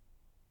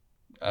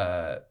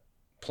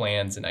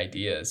plans and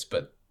ideas,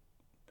 but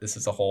this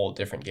is a whole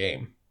different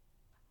game.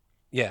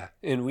 Yeah,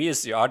 and we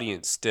as the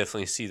audience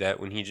definitely see that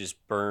when he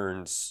just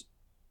burns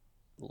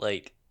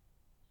like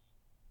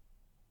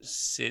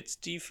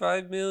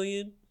 $65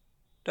 million.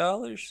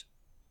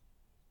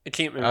 I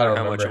can't I remember don't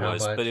how much remember it how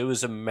was, but much. it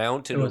was a It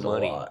mountain of was a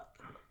money. lot.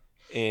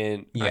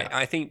 And Yeah.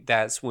 I think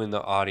that's when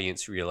the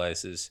audience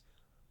realizes,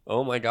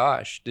 oh my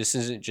gosh, this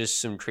isn't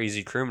just some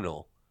crazy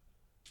criminal.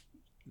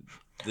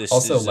 This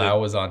Also, is Lau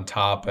was on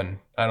top, and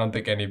I don't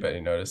think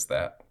anybody noticed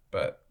that,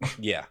 but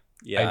yeah,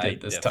 I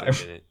did this definitely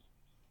time.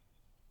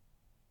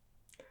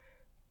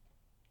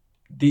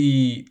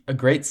 didn't. A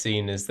great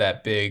scene is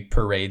that big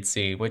parade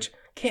scene, which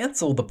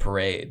cancel the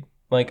parade.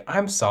 Like,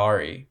 I'm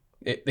sorry.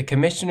 The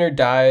commissioner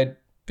died,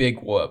 big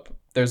whoop.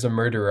 There's a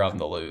murderer on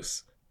the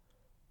loose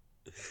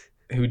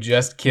who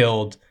just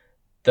killed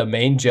the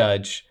main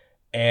judge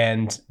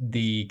and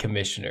the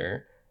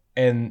commissioner.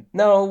 And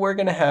no, we're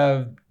going to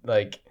have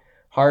like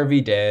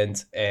Harvey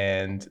Dent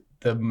and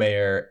the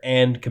mayor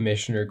and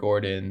Commissioner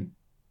Gordon.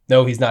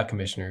 No, he's not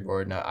Commissioner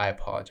Gordon. I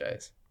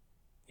apologize.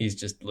 He's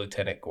just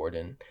Lieutenant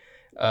Gordon.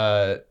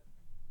 Uh,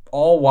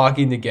 all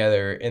walking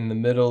together in the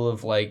middle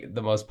of like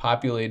the most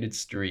populated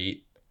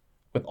street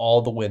with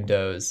all the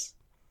windows.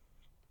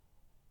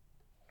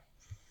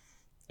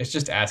 It's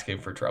just asking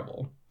for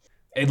trouble.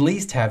 At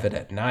least have it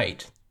at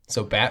night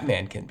so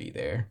Batman can be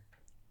there.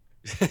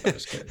 I'm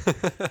just kidding.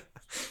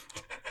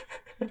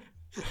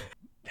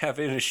 Have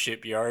it in a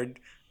shipyard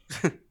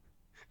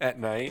at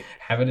night.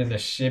 Have it in a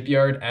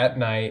shipyard at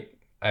night.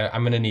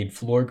 I'm going to need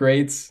floor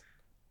grates,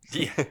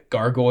 Yeah.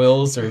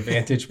 gargoyles, or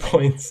vantage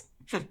points.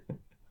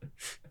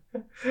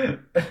 The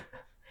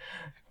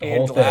And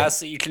whole glass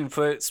that you can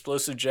put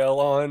explosive gel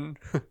on.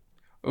 thing.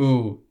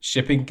 Ooh,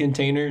 shipping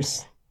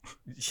containers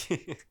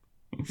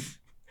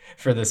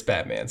for this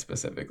Batman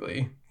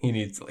specifically. He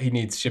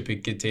needs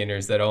shipping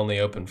containers that only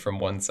open from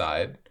one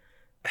side.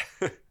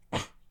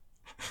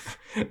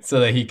 So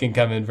that he can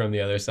come in from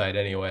the other side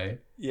anyway.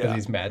 Because Yeah.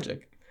 he's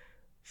magic.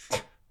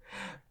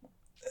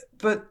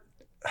 But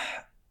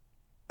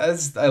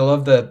as I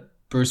love that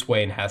Bruce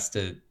Wayne has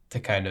to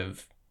kind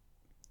of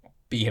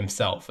be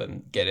himself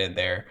and get in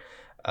there.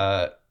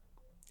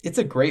 It's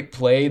a great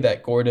play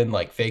that Gordon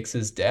like fakes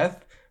his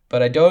death,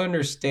 but I don't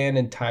understand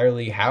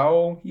entirely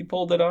how he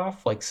pulled it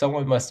off. Like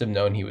someone must have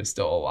known he was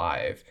still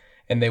alive,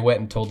 and they went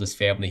and told his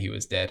family he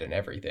was dead and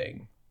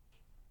everything.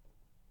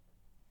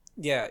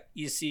 Yeah,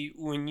 you see,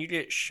 when you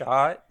get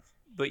shot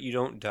but you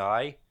don't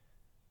die,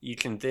 you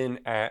can then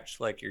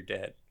act like you're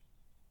dead.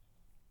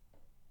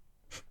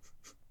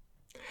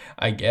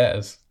 I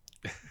guess.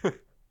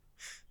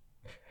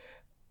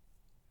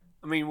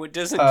 I mean, what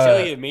doesn't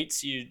kill you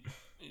makes you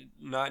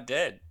not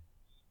dead.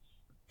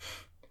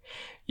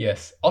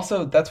 Yes.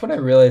 Also, that's when I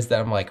realized that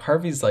I'm like,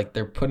 Harvey's like,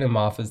 they're putting him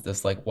off as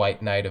this like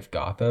white knight of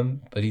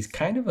Gotham, but he's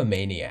kind of a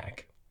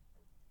maniac.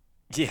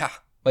 Yeah.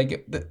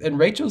 Like, and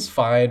Rachel's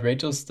fine.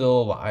 Rachel's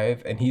still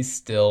alive, and he's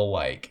still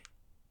like,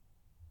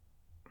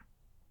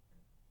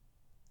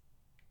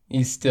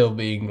 he's still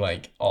being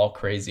like all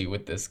crazy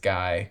with this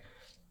guy.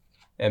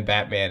 And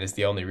Batman is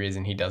the only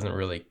reason he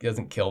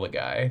doesn't kill the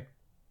guy.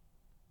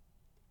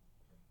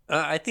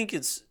 I think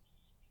it's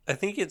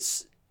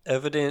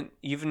evident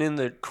even in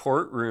the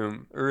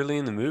courtroom early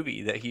in the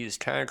movie that he is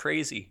kind of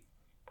crazy.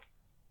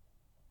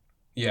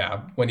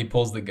 Yeah, when he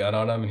pulls the gun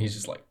on him and he's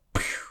just like,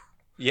 pew.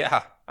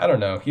 Yeah. I don't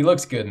know. He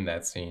looks good in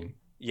that scene.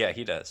 Yeah,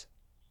 he does.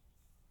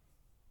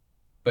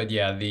 But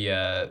yeah,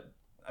 the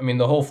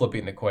whole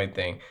flipping the coin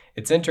thing.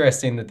 It's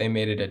interesting that they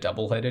made it a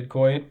double-headed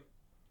coin.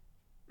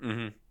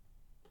 Mm-hmm.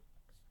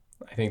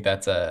 I think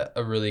that's a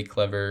really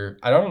clever.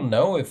 I don't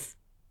know if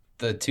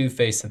the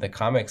Two-Face in the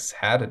comics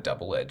had a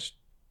double-edged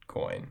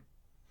coin.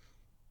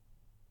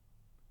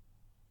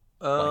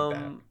 Like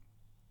that.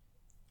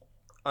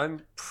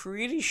 I'm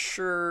pretty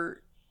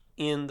sure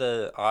in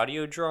the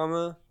audio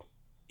drama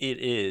it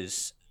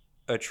is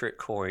a trick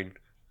coin,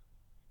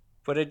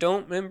 but I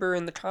don't remember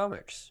in the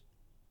comics.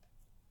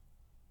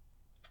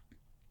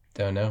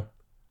 Don't know.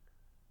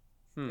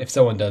 If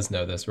someone does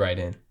know this, write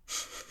in.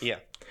 Yeah.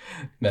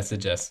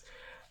 Message us.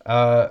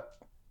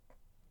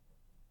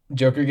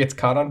 Joker gets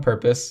caught on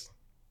purpose.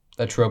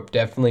 A trope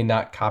definitely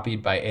not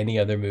copied by any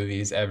other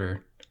movies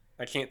ever.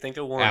 I can't think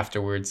of one.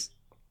 Afterwards,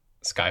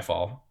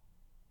 Skyfall.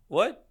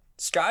 What?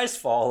 Sky's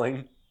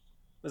falling?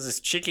 Was this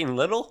Chicken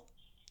Little?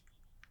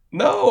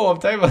 No, I'm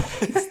talking about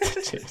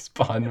the James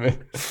Bond movie.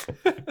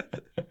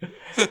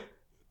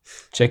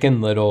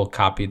 Chicken Little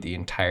copied the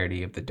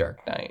entirety of The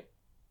Dark Knight.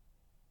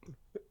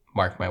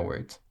 Mark my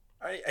words.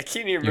 I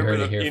can't even You heard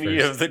remember it here any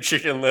first. of the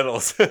Chicken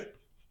Littles.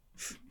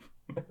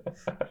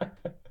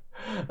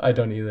 I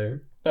don't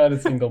either. Not a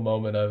single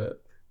moment of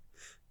it.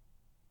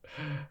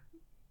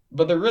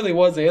 But there really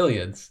was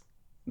aliens.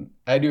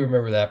 I do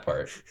remember that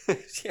part.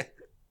 Yeah.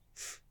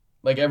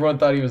 Like everyone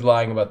thought he was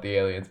lying about the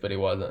aliens, but he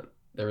wasn't.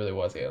 There really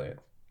was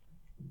aliens.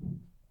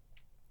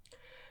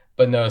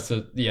 But no,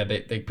 so yeah,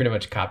 they pretty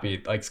much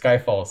copied, like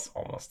Skyfall's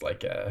almost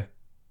like a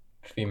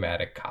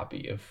thematic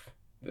copy of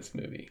this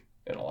movie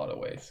in a lot of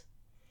ways.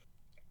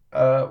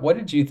 What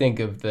did you think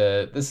of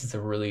this is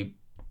a really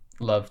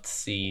loved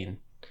scene,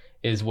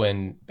 is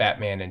when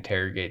Batman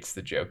interrogates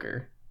the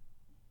Joker.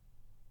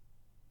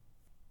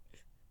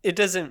 It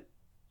doesn't.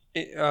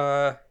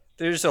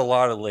 There's a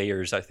lot of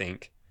layers, I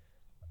think.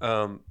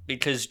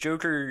 Because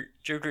Joker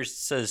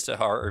says to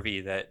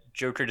Harvey that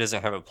Joker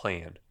doesn't have a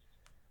plan.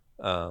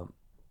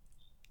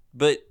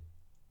 But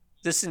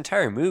this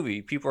entire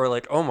movie, people are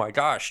like, "Oh my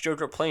gosh,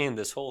 Joker planned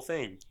this whole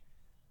thing."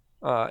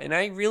 And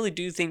I really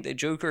do think that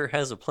Joker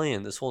has a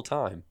plan this whole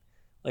time.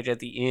 Like at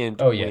the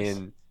end, Oh yes.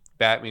 when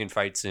Batman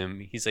fights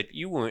him, he's like,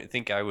 "You wouldn't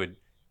think I would.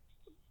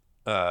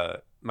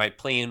 My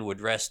plan would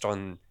rest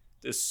on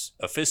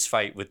a fist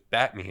fight with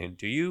Batman,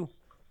 do you?"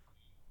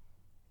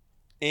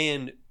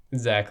 And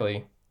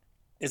Exactly.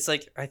 it's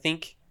like I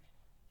think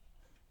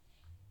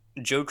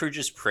Joker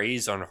just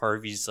preys on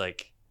Harvey's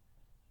like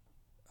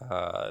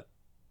uh,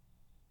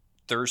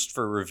 thirst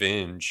for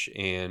revenge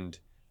and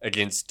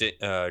against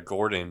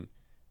Gordon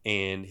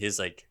and his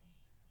like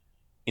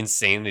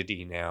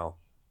insanity now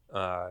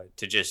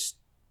to just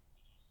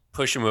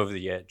push him over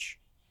the edge.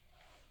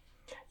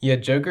 Yeah,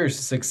 Joker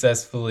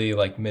successfully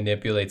like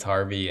manipulates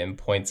Harvey and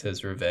points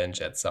his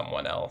revenge at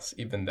someone else,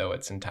 even though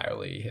it's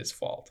entirely his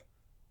fault.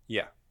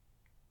 Yeah.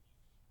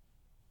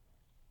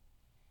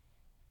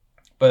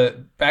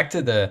 But back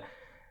to the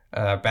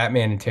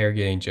Batman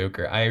interrogating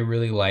Joker. I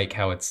really like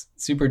how it's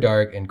super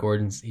dark and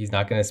he's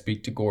not going to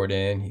speak to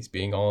Gordon. He's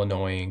being all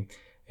annoying.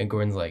 And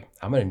Gordon's like,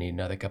 I'm going to need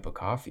another cup of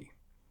coffee.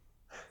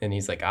 And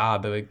he's like,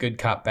 but good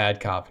cop, bad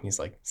cop. And he's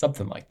like,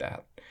 something like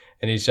that.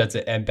 And he shuts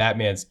it. And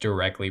Batman's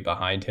directly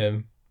behind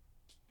him.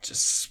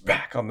 Just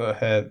smack on the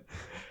head.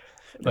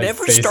 Like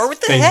Never start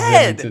with the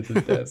head. Into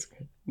the desk.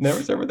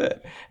 Never start with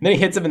that. And then he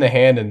hits him in the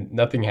hand and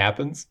nothing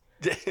happens.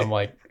 I'm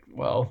like,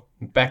 well,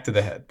 back to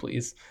the head,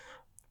 please.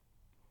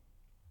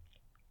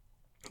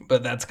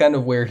 But that's kind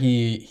of where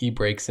he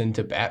breaks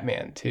into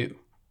Batman too.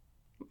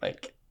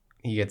 Like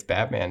he gets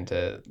Batman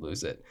to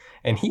lose it.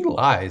 And he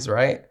lies,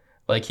 right?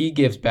 Like he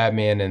gives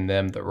Batman and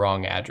them the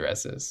wrong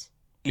addresses.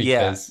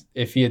 Because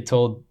if he had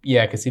told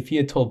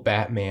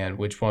Batman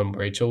which one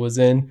Rachel was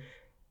in,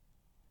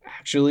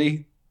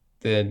 actually,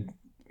 then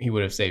he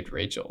would have saved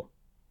Rachel.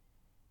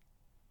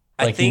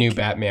 Like he knew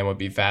Batman would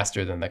be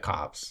faster than the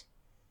cops.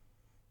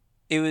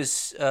 It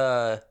was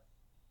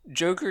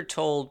Joker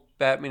told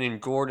Batman and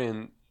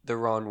Gordon the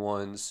wrong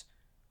ones,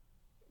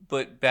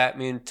 but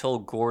Batman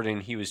told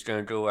Gordon he was going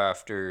to go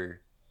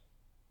after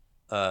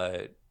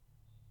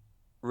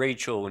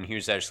Rachel when he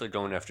was actually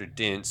going after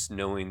Dents,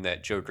 knowing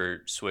that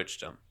Joker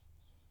switched him.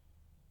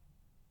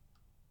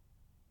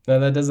 No,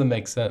 that doesn't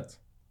make sense.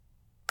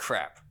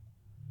 Crap.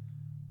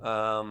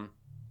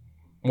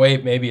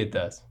 Wait, maybe it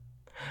does.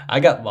 I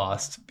got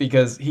lost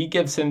because he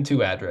gives him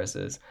two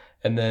addresses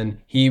and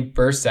then he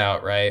bursts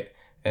out, right?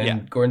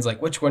 And Gordon's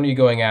like, which one are you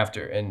going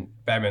after? And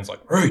Batman's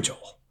like, Rachel.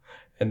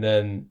 And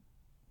then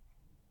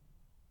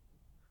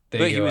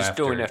he was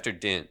going after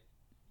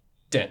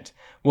Dent.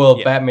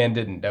 Well, Batman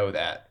didn't know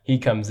that. He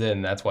comes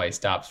in, that's why he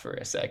stops for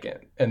a second.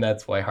 And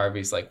that's why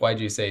Harvey's like, why'd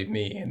you save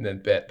me? And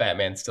then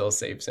Batman still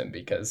saves him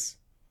because...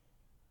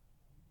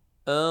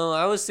 Oh,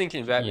 I was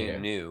thinking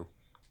Batman knew.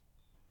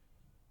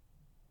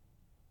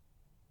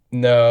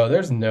 No,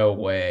 there's no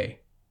way.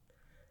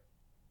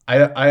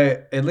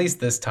 I at least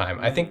this time.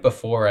 I think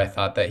before I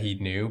thought that he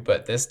knew,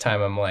 but this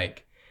time I'm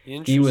like,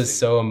 he was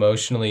so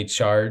emotionally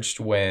charged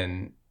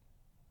when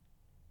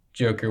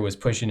Joker was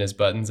pushing his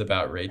buttons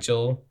about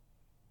Rachel.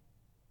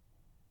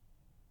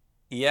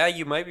 Yeah,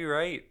 you might be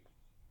right.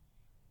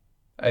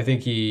 I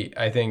think he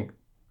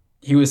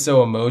was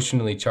so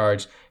emotionally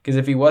charged because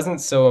if he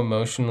wasn't so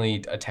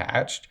emotionally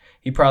attached,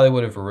 he probably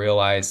would have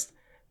realized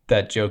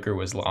that Joker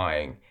was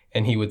lying.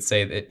 And he would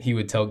say that he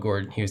would tell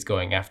Gordon he was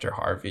going after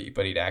Harvey,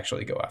 but he'd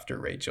actually go after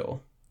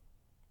Rachel.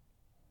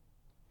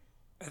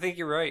 I think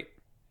you're right.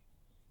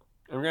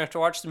 I'm going to have to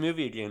watch the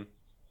movie again.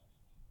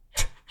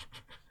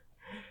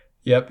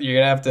 Yep, you're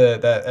going to have to,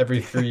 that every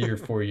 3 or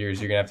 4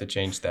 years, you're going to have to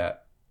change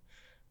that.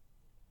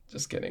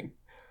 Just kidding.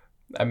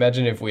 I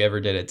imagine if we ever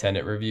did a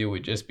Tenet review,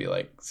 we'd just be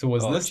like, so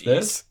was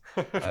this?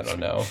 I don't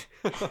know.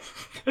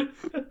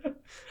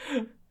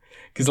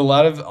 Because a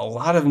lot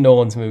of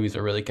Nolan's movies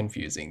are really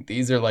confusing.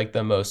 These are like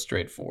the most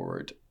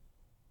straightforward.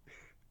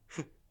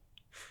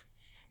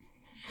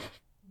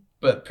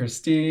 But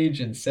Prestige,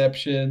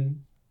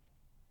 Inception,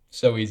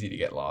 so easy to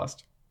get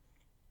lost.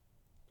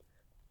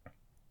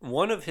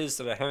 One of his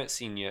that I haven't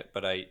seen yet,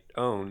 but I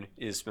own,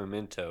 is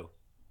Memento.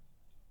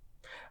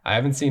 I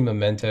haven't seen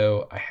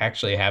Memento. I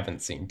actually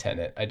haven't seen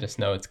Tenet. I just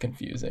know it's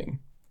confusing.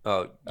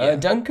 Oh, yeah.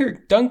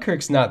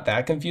 Dunkirk's not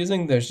that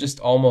confusing. There's just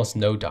almost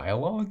no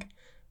dialogue.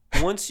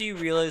 Once you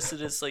realize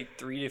that it's like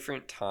 3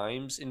 different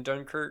times in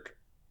Dunkirk,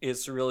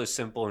 it's really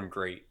simple and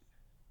great.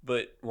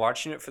 But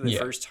watching it for the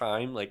first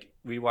time, like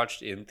we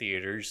watched it in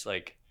theaters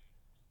like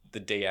the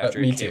day after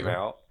it came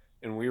out,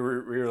 and we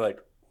were like,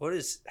 what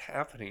is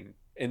happening?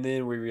 And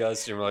then we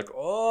realized it and we're like,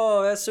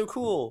 oh, that's so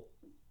cool.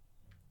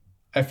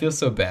 I feel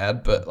so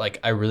bad, but like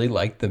I really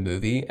liked the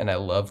movie and I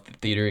loved the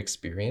theater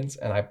experience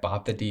and I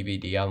bought the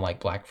DVD on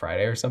like Black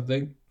Friday or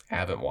something.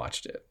 Haven't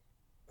watched it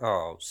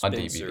Oh, on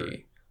Spencer.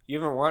 DVD.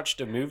 You haven't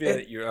watched a movie It,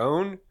 that you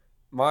own?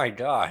 My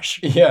gosh.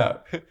 yeah,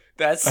 I haven't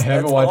That's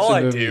watched all a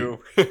I movie. do.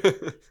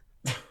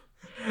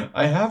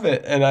 I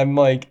haven't, and I'm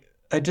like,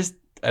 I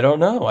don't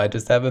know. I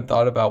just haven't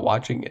thought about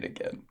watching it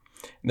again.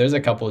 And there's a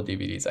couple of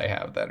DVDs I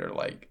have that are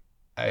like,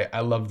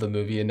 I love the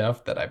movie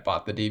enough that I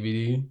bought the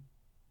DVD.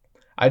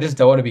 I just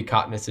don't want to be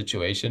caught in a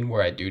situation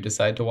where I do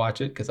decide to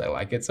watch it because I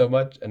like it so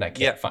much and I Yeah.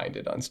 can't find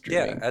it on Yeah,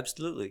 streaming.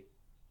 absolutely.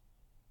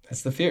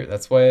 That's the fear.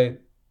 That's why.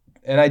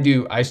 And I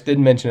did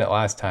mention it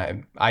last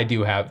time. I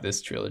do have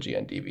this trilogy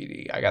on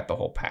DVD. I got the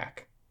whole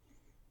pack.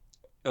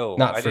 Oh,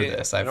 Not for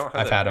this. I don't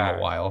have I've the had them a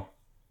pack. while.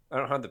 I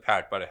don't have the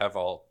pack, but I have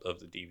all of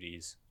the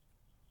DVDs.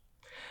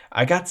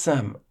 I got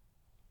some.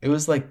 It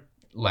was like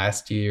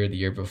last year, the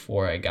year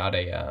before. I got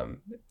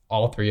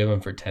all three of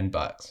them for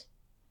 $10.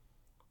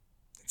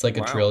 It's like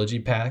a Wow. trilogy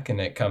pack,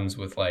 and it comes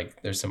with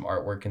like there's some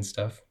artwork and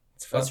stuff.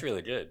 It's fun. That's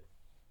really good.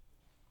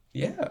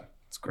 Yeah,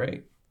 it's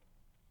great.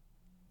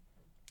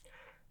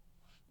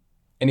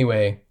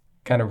 Anyway,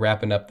 kind of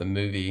wrapping up the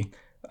movie.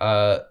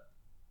 Uh,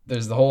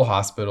 there's the whole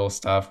hospital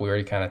stuff. We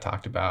already kind of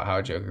talked about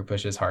how Joker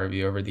pushes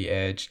Harvey over the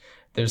edge.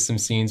 There's some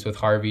scenes with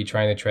Harvey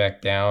trying to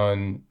track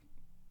down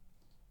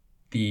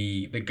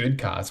the good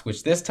cops,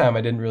 which this time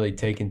I didn't really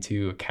take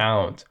into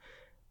account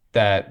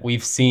that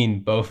we've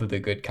seen both of the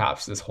good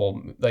cops this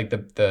whole like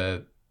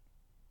the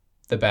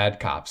bad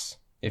cops,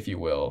 if you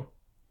will,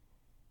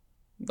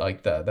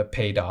 like the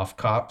paid off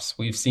cops.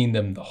 We've seen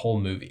them the whole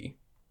movie.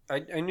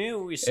 I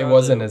knew we It saw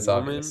wasn't the as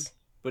woman, obvious.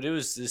 but it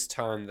was this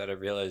time that I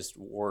realized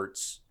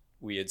warts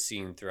we had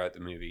seen throughout the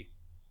movie.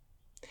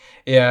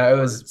 Yeah, it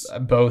was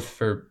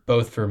Warts.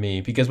 both for me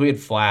because we had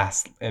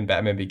Flash in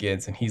Batman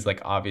Begins, and he's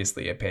like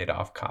obviously a paid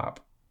off cop,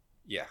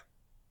 Yeah.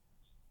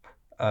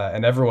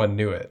 and everyone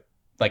knew it.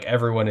 Like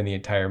everyone in the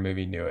entire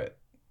movie knew it,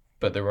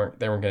 but they weren't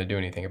going to do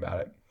anything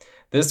about it.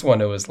 This one,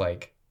 it was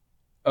like,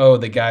 oh,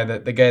 the guy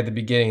at the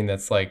beginning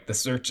that's like the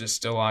search is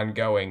still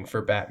ongoing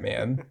for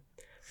Batman.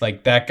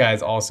 Like that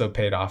guy's also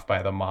paid off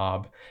by the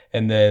mob,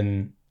 and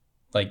then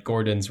like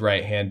Gordon's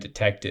right hand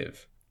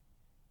detective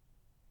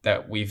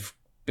that we've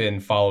been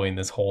following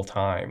this whole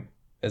time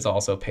is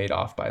also paid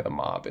off by the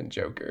mob and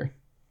Joker.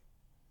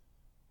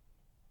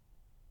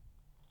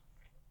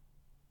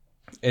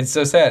 It's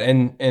so sad.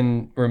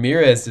 And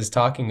Ramirez is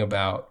talking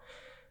about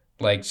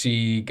like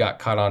she got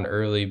caught on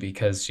early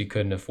because she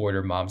couldn't afford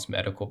her mom's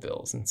medical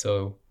bills. And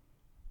so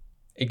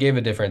it gave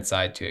a different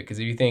side to it. Because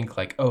if you think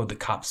like, oh, the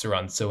cops are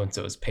on so and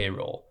so's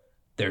payroll,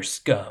 they're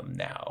scum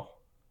now.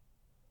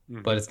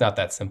 Mm-hmm. But it's not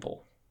that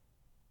simple.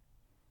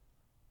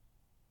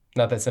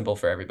 Not that simple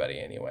for everybody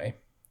anyway.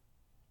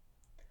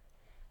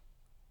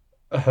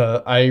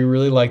 I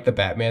really like the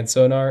Batman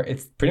sonar.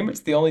 It's pretty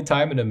much the only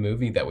time in a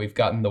movie that we've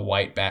gotten the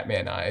white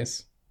Batman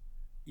eyes.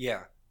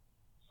 Yeah.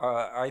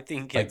 I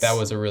think Like that it's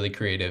was a really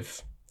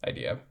creative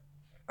idea.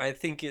 I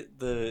think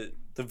the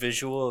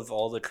visual of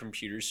all the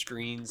computer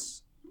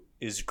screens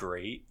is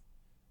great,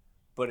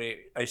 but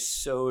I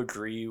so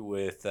agree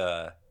with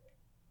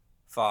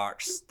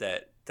Fox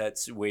that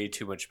that's way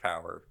too much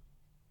power.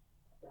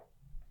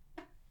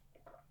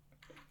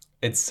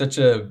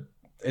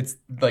 It's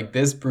like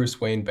this Bruce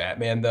Wayne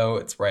Batman though,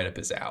 it's right up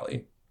his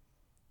alley.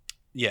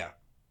 Yeah.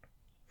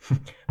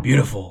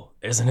 Beautiful,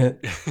 isn't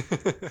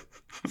it?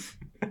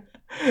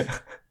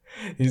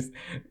 He's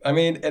I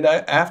mean, and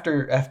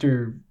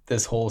after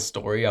this whole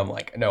story, I'm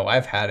like, no,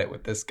 I've had it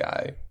with this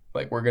guy.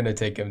 Like we're gonna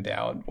take him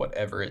down,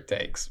 whatever it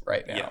takes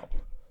right now. Yeah.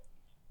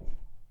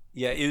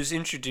 Yeah, it was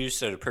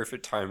introduced at a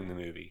perfect time in the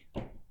movie.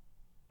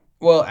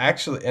 Well,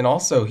 actually, and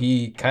also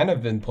he kind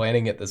of been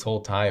planning it this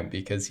whole time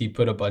because he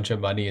put a bunch of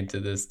money into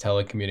this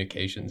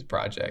telecommunications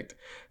project.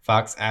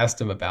 Fox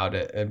asked him about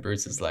it, and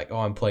Bruce is like, "Oh,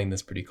 I'm playing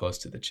this pretty close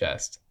to the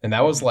chest." And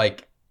that was Mhm.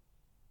 like,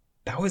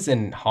 that was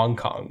in Hong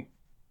Kong,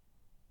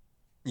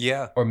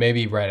 Yeah. or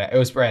maybe it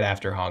was right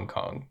after Hong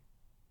Kong,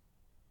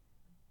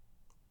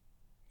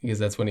 because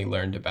that's when he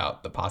learned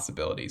about the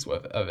possibilities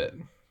of it.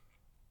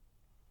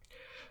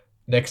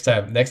 Next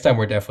time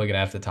we're definitely gonna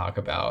have to talk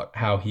about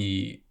how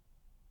he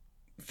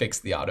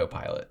fixed the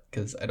autopilot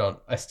because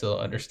I still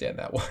don't understand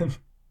that one.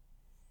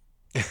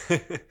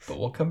 But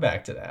we'll come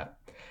back to that.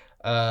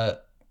 Uh,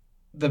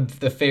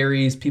 the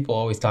fairies, people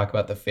always talk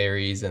about the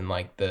fairies and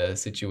like the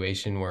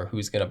situation where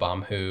who's gonna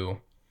bomb who.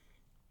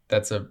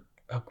 That's a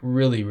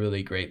really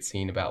really great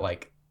scene about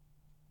like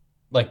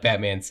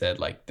Batman said,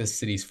 like this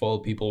city's full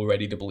of people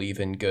ready to believe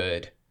in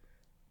good.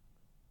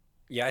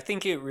 Yeah, I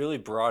think it really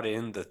brought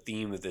in the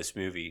theme of this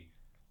movie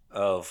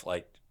of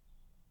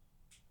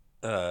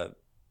uh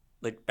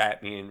like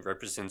Batman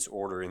represents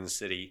order in the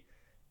city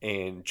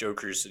and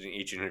Joker's an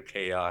agent of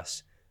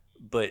chaos.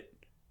 But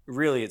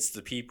really it's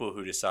the people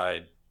who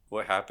decide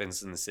what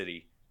happens in the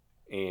city.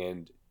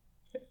 And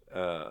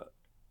uh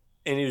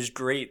and it was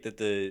great that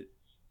the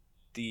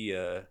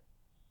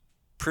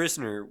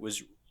prisoner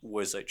was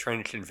like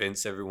trying to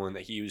convince everyone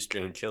that he was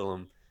going to kill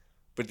him,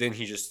 but then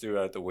he just threw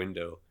it out the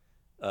window.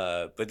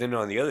 But then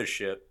on the other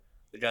ship,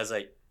 the guy's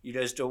like, "You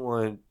guys don't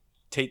want to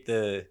take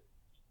the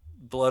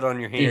blood on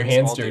your Get your hands?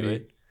 hands I'll do dirty.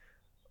 it."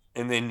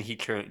 and then he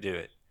couldn't do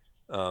it.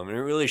 And it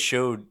really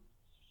showed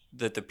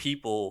that the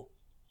people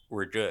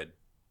were good.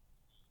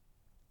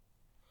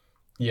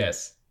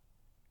 Yes.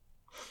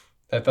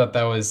 I thought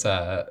that was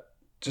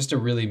just a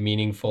really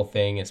meaningful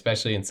thing,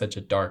 especially in such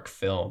a dark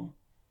film,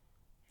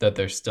 that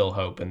there's still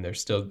hope and they're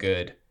still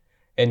good.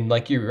 And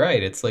like you're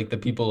right, it's like the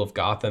people of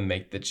Gotham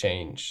make the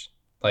change.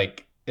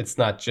 Like it's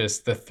not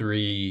just the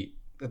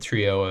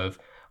trio of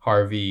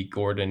Harvey,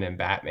 Gordon, and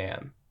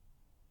Batman.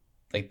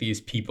 Like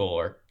these people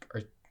are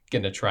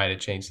gonna try to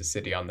change the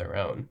city on their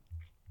own.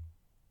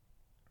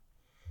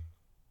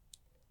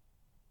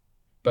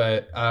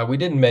 But we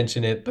didn't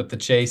mention it, but the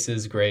chase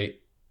is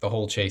great. The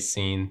whole chase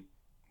scene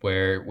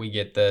where we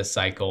get the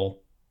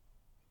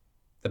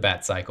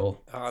bat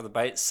cycle. Oh, the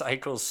bite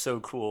cycle's so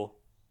cool.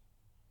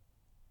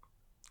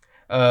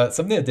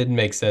 Something that didn't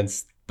make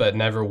sense but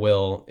never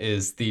will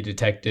is the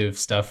detective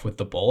stuff with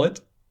the bullet.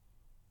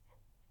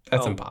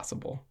 That's Oh,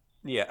 impossible.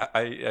 yeah.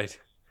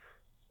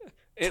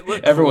 It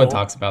looked Everyone cool.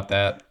 talks about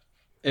that.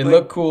 It Like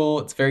looked cool.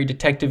 It's very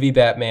detective-y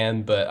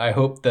Batman, but I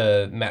hope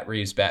the Matt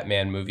Reeves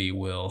Batman movie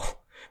will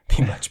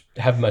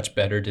have much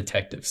better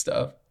detective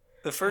stuff.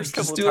 the first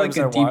couple Just of do like times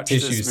a I deep watched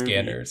tissue this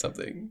scanner movie, or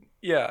something.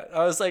 yeah,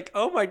 I was like,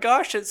 oh my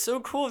gosh, it's so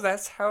cool.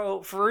 That's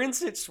how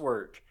forensics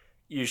work.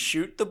 You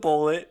shoot the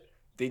bullet,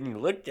 then you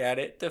look at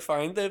it to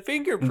find the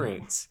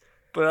fingerprints.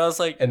 But I was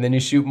like, And then you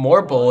shoot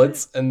more what?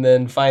 bullets and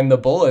then find the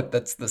bullet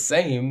that's the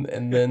same,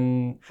 and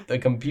then the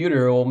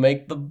computer will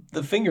make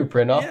the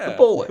fingerprint off the Yeah.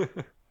 bullet.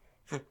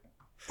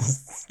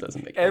 This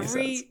doesn't make any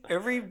sense.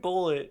 Every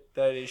bullet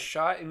that is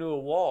shot into a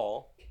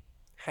wall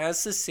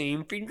has the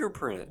same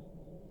fingerprint.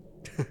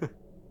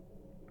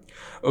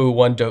 Oh,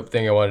 one dope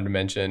thing I wanted to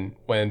mention.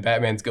 When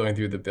Batman's going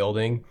through the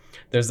building,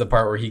 there's the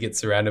part where he gets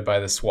surrounded by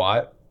the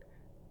SWAT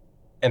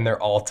and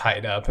they're all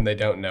tied up and they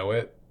don't know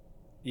it.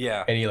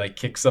 Yeah. And he like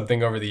kicks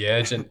something over the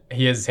edge and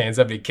he has his hands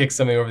up and he kicks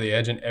something over the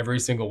edge and every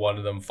single one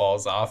of them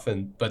falls off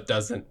and but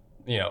doesn't,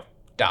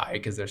 die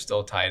because they're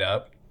still tied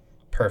up.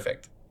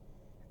 Perfect.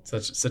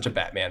 Such a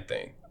Batman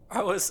thing.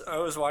 I was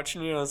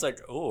watching it and I was like,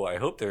 oh, I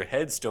hope their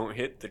heads don't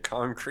hit the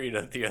concrete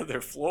of the other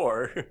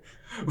floor.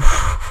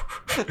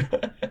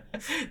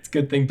 It's a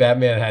good thing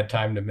Batman had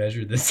time to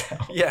measure this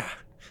out. Yeah.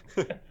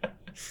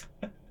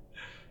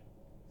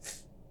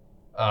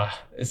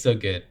 It's so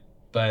good.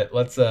 But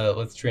let's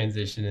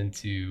transition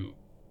into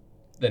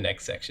the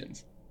next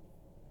sections.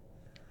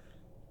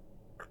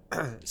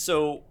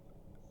 So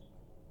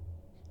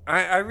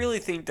I really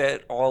think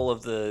that all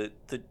of the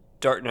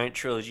Dark Knight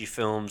trilogy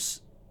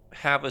films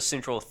have a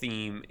central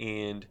theme,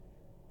 and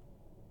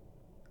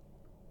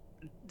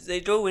they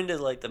go into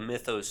like the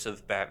mythos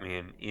of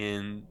Batman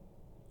in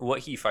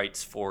what he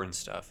fights for and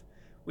stuff.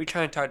 We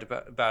kind of talked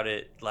about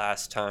it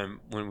last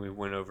time when we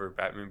went over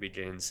Batman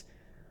Begins.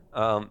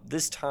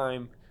 This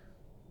time,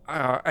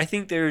 I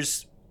think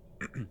there's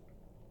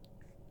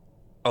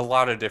a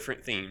lot of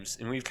different themes,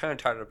 and we've kind of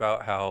talked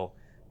about how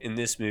in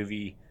this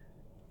movie,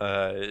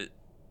 uh,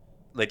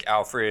 like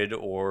Alfred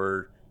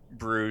or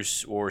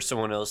Bruce or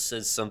someone else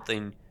says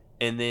something,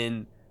 and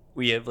then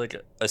we have like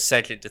a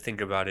second to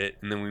think about it,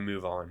 and then we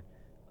move on.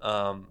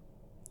 Um,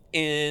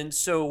 and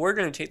so we're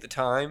going to take the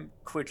time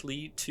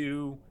quickly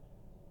to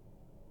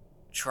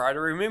try to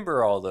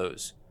remember all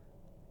those.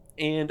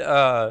 And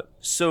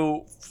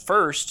so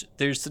first,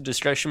 there's the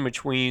discussion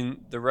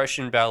between the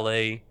Russian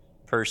ballet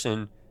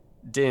person,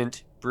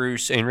 Dent,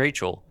 Bruce, and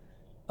Rachel.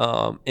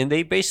 And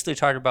they basically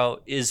talk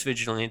about, is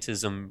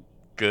vigilantism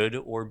good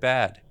or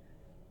bad?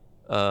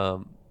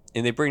 And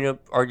they bring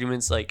up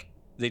arguments like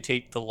they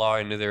take the law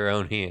into their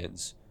own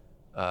hands,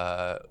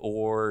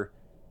 or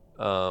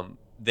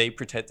they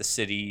protect the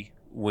city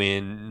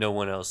when no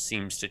one else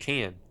seems to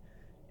can.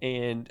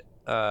 And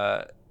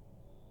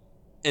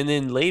and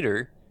then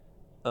later,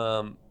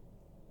 um,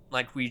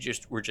 like we're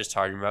just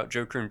talking about,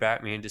 Joker and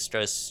Batman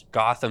discuss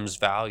Gotham's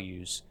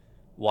values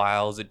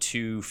while the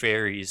two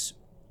fairies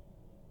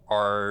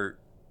are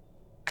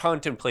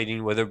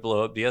contemplating whether to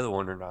blow up the other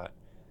one or not.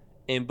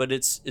 And but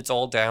it's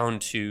all down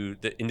to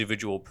the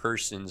individual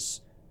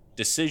person's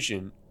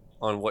decision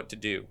on what to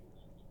do.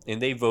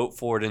 And they vote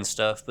for it and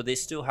stuff, but they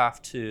still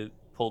have to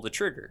pull the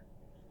trigger.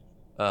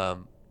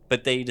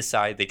 But they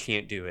decide they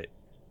can't do it.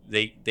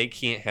 They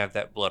can't have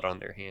that blood on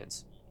their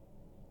hands.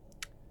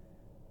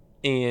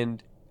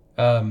 And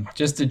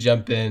Just to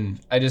jump in,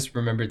 I just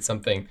remembered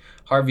something.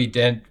 Harvey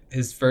Dent,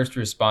 his first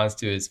response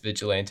to his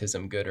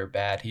vigilantism, good or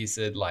bad, he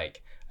said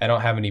like, "I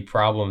don't have any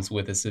problems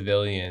with a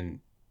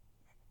civilian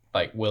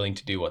like willing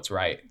to do what's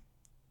right."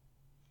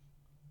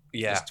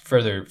 yeah, Just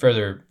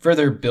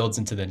further builds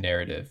into the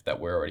narrative that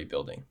we're already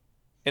building.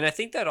 and I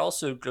think that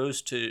also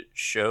goes to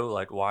show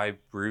like why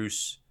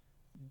Bruce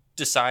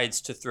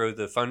decides to throw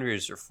the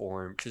fundraiser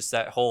for him, because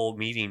that whole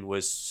meeting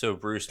was so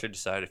Bruce could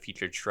decide if he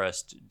could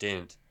trust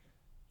Dent,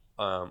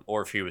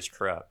 or if he was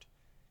corrupt.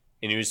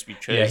 And it was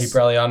Yeah, he because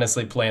probably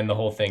honestly planned the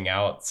whole thing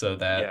out so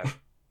that yeah,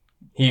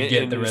 he'd and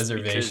get it the was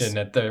reservation because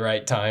at the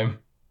right time.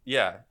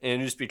 yeah,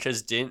 and it was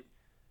because Dent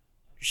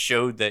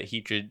showed that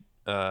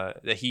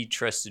he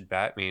trusted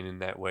Batman in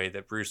that way,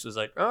 that Bruce was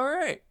like, all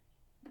right,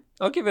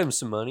 I'll give him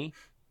some money.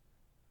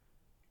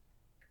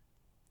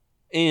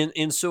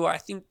 And so I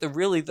think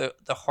the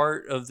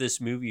heart of this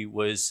movie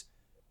was,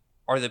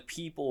 are the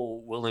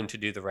people willing to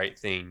do the right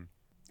thing?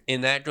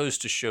 And that goes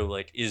to show,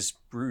 like, is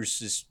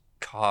Bruce's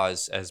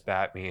cause as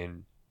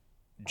Batman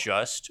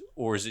just,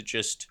 or is it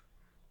just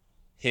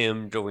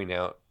him going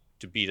out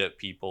to beat up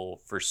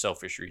people for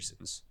selfish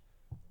reasons?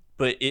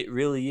 But it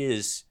really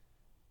is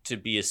to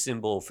be a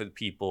symbol for the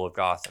people of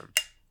Gotham.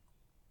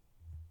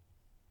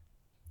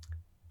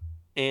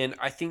 And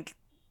I think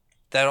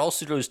that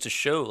also goes to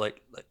show,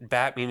 like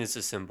Batman is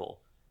a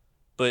symbol,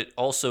 but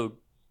also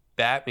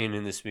Batman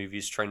in this movie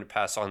is trying to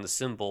pass on the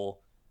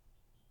symbol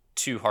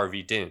to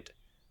Harvey Dent,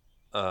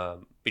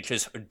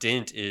 because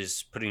Dent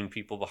is putting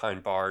people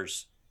behind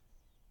bars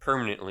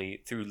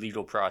permanently through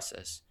legal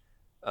process,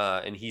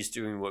 and he's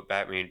doing what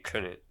Batman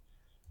couldn't.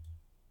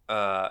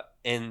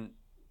 And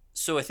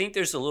so I think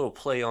there's a little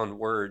play on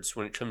words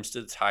when it comes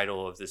to the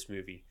title of this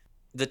movie.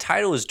 The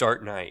title is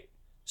Dark Knight.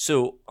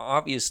 So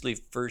obviously,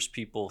 first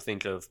people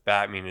think of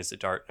Batman as the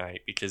Dark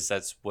Knight because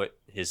that's what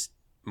his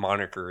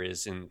moniker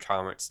is in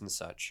comics and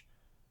such.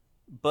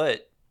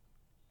 But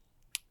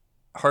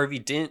Harvey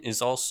Dent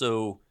is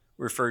also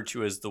referred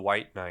to as the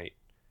White Knight.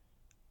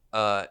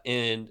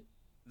 And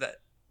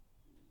that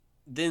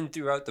then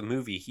throughout the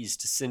movie, he's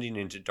descending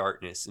into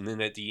darkness. And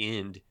then at the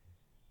end,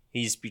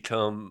 he's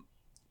become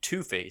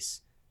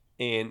Two-Face.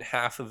 And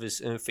half of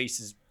his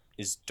face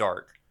is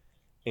dark.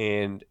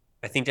 And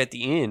I think at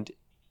the end,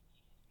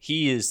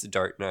 he is the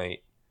Dark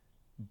Knight.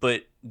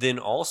 But then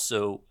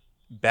also,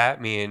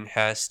 Batman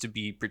has to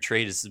be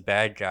portrayed as the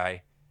bad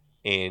guy.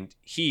 And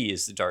he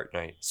is the Dark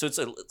Knight. So it's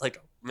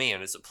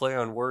it's a play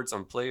on words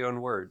on play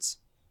on words.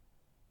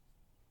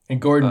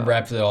 And Gordon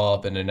wraps it all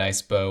up in a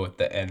nice bow with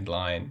the end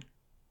line.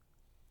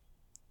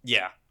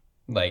 Yeah.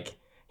 Like,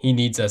 he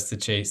needs us to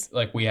chase,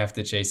 like, we have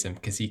to chase him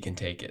because he can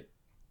take it.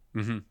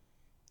 Mm-hmm.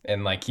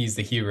 And, like, he's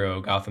the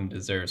hero Gotham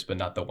deserves, but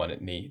not the one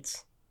it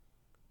needs.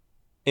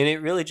 And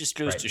it really just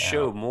goes to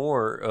show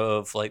more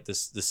of, like, the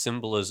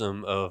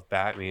symbolism of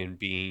Batman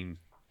being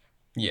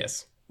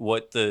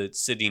what the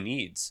city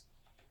needs.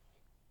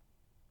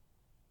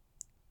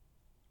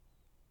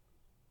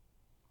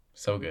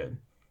 So good.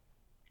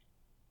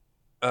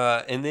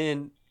 And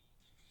then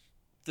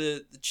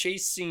the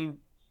chase scene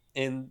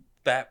in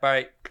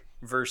Batbite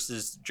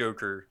versus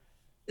Joker,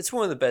 it's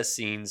one of the best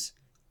scenes.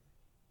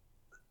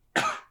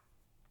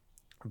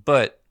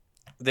 But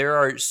there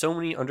are so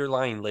many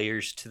underlying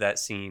layers to that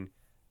scene.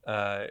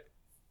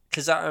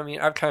 Because,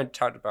 I've kind of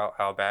talked about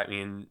how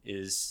Batman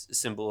is a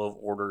symbol of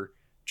order,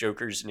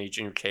 Joker's an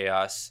agent of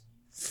chaos.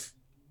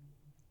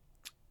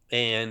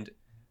 And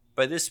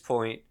by this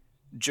point,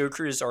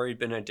 Joker has already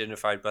been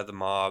identified by the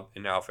mob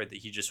and Alfred that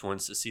he just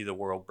wants to see the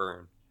world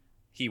burn.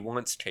 He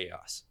wants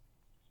chaos.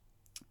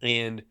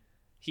 And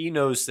he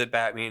knows that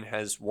Batman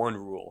has one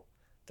rule,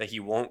 that he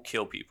won't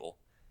kill people.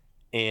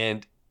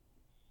 And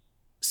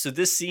so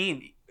this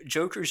scene,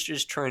 Joker's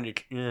just trying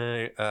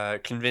to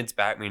convince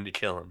Batman to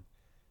kill him.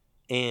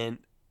 And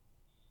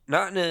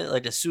not in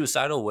a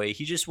suicidal way.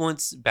 He just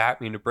wants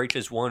Batman to break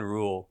his one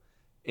rule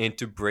and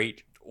to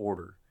break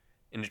order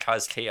and to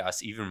cause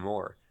chaos even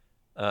more.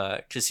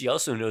 Because he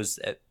also knows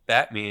that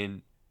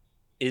Batman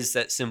is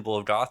that symbol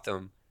of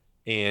Gotham.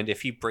 And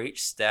if he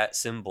breaks that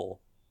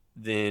symbol,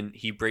 then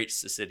he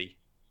breaks the city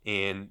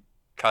and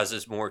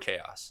causes more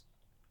chaos.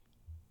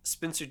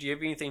 Spencer, do you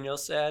have anything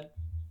else to add?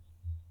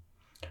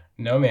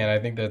 No, man, I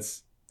think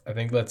that's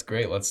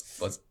great.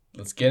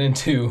 Let's get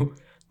into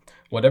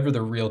whatever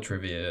the real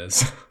trivia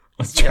is.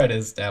 Let's try to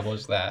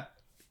establish that.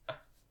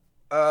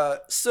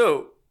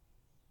 So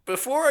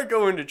before I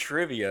go into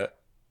trivia,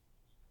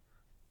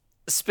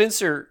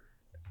 Spencer,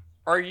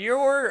 are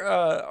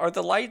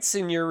the lights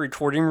in your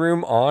recording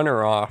room on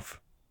or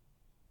off?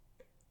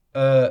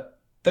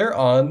 They're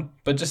on,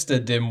 but just a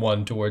dim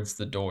one towards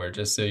the door,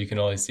 just so you can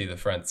only see the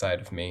front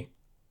side of me.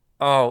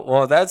 Oh,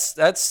 well, that's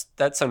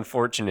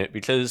unfortunate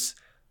because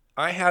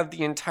I have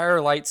the entire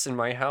lights in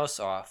my house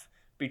off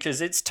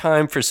because it's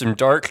time for some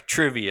dark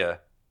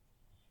trivia.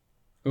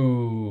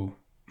 Ooh.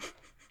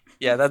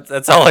 Yeah,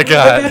 that's all I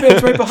got.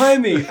 Batman's right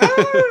behind me.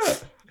 Ah!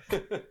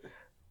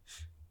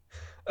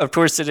 Of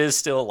course, it is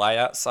still light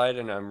outside,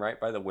 and I'm right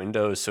by the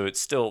window, so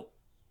it's still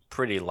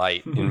pretty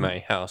light in my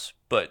house.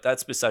 But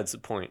that's besides the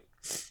point.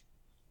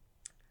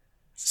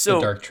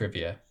 So, dark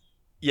trivia.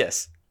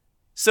 Yes.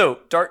 So,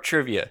 dark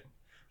trivia.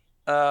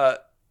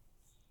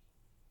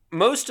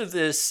 Most of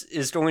this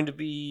is going to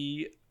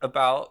be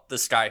about the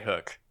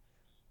Skyhook.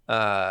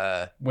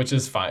 Which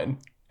is fine.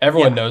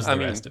 Everyone knows the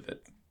rest of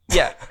it.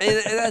 Yeah, and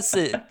that's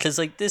it. Because,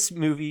 like, this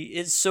movie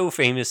is so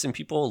famous and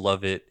people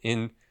love it.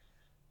 And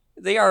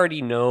they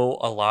already know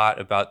a lot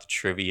about the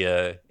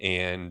trivia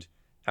and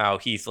how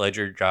Heath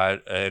Ledger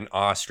got an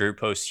Oscar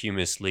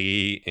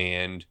posthumously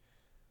and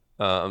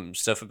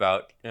stuff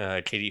about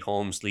Katie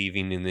Holmes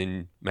leaving and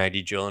then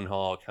Maggie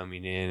Gyllenhaal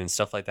coming in and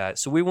stuff like that.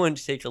 So we wanted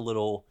to take a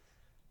little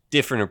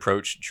different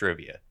approach to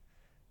trivia.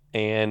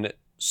 And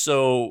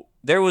so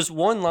there was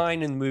one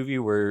line in the movie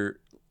where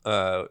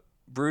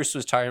Bruce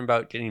was talking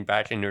about getting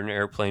back into an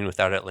airplane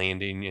without it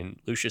landing, and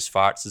Lucius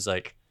Fox is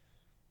like,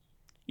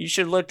 you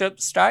should look up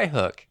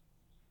Skyhook.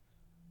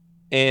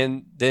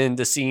 And then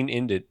the scene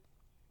ended.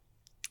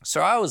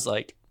 So I was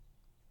like,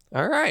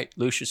 all right,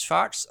 Lucius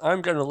Fox,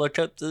 I'm going to look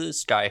up the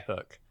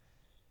Skyhook.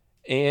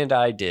 And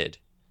I did.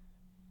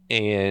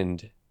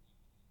 And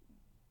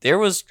there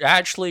was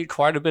actually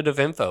quite a bit of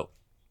info.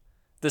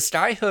 The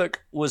Skyhook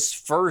was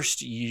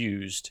first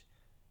used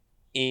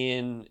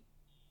in...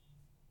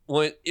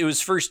 Well, it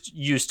was first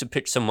used to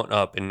pick someone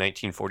up in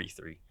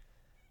 1943.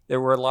 There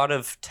were a lot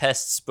of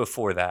tests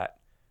before that.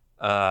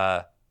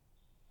 A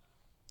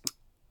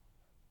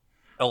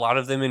lot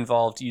of them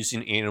involved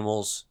using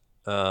animals.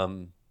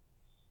 There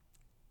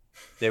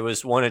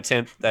was one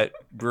attempt that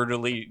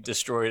brutally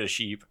destroyed a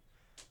sheep.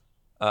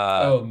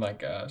 Oh my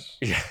gosh.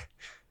 Yeah.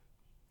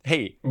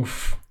 Hey,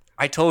 Oof.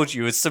 I told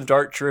you, it's some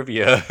dark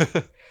trivia.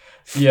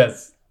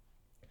 Yes.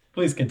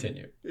 Please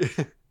continue.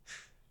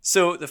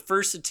 So the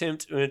first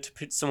attempt to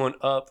pick someone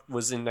up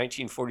was in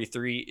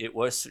 1943. It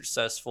was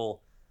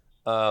successful,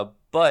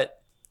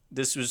 but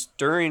this was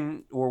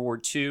during World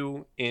War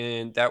II,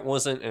 and that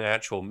wasn't an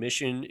actual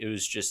mission. It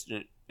was just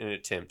an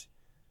attempt.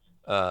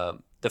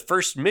 The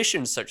first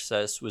mission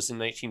success was in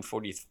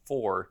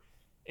 1944,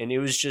 and it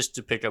was just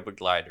to pick up a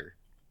glider.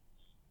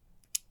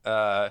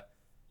 And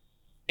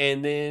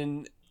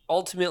then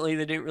ultimately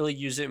they didn't really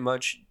use it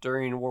much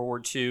during World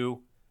War II,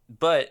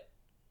 but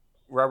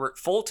Robert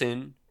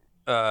Fulton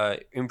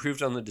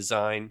improved on the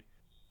design.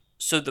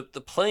 So the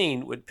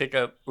plane would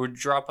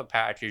drop a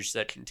package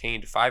that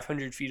contained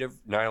 500 feet of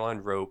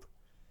nylon rope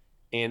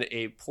and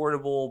a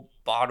portable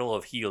bottle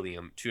of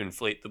helium to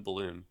inflate the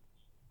balloon.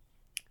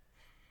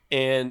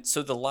 And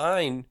so the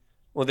line,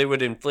 well, they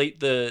would inflate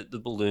the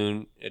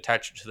balloon,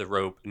 attach it to the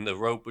rope, and the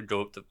rope would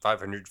go up to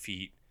 500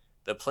 feet.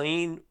 The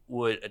plane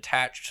would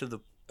attach to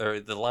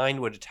the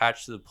line would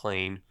attach to the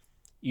plane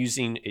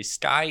using a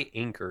sky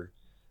anchor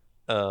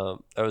that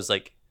was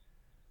like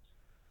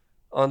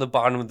on the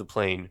bottom of the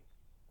plane.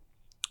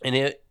 And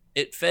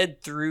it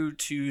fed through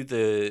to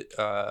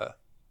the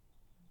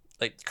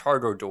like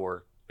cargo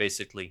door,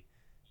 basically.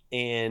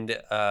 And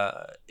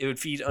it would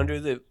feed under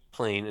the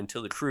plane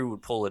until the crew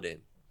would pull it in.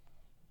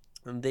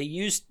 And they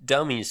used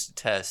dummies to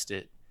test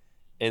it,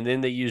 and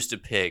then they used a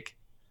pig.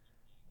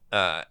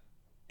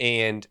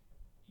 And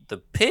the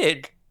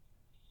pig,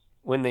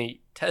 when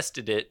they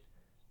tested it,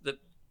 the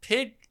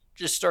pig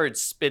just started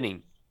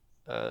spinning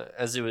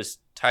as it was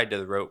tied to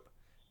the rope,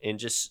 and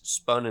just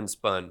spun and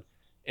spun.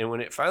 And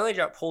when it finally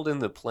got pulled in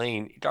the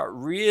plane, it got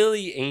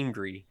really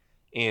angry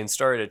and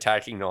started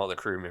attacking all the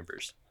crew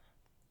members.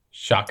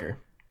 Shocker.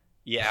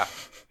 Yeah.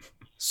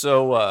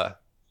 So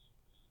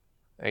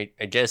I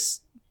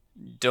guess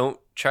don't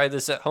try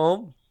this at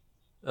home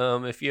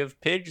if you have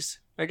pigs,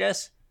 I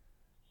guess,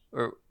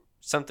 or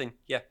something.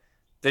 Yeah,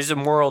 there's a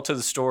moral to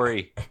the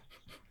story.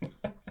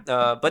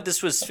 But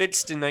this was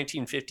fixed in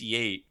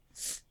 1958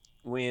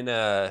 when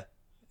I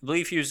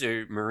believe he was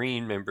a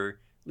Marine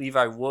member.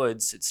 Levi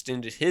Woods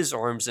extended his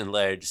arms and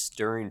legs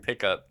during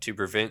pickup to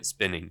prevent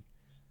spinning.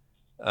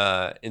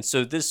 And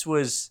so this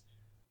was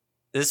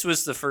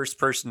the first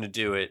person to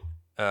do it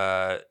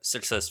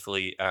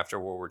successfully after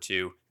World War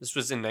II. This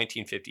was in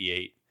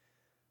 1958.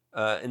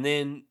 And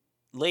then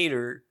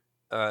later,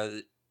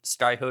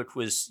 Skyhook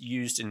was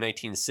used in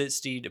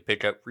 1960 to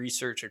pick up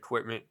research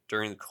equipment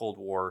during the Cold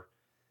War.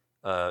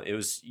 It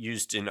was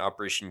used in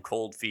Operation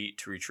Cold Feet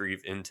to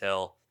retrieve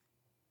intel.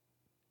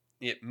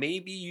 It may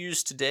be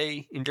used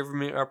today in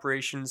government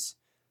operations,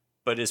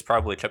 but is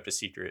probably kept a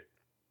secret.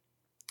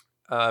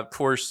 Of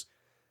course,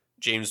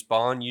 James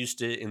Bond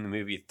used it in the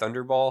movie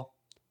Thunderball.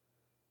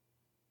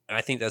 And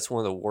I think that's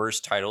one of the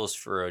worst titles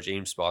for a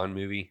James Bond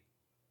movie.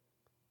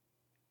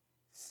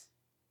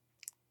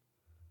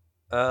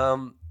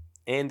 And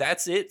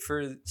that's it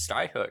for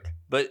Skyhook.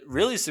 But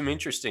really some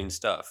interesting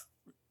stuff.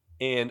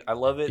 And I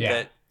love it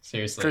that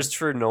seriously,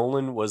 Christopher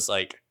Nolan was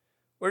like,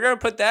 we're going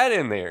to put that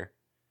in there.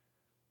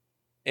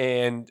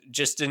 And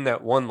just in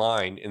that one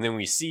line. And then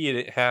we see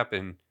it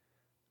happen.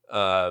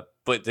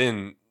 But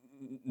then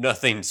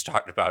nothing's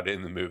talked about it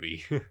in the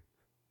movie.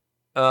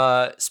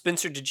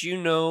 Spencer, did you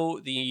know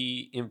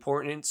the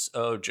importance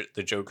of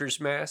the Joker's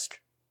mask?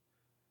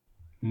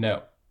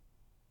 No.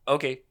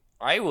 Okay,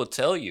 I will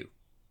tell you.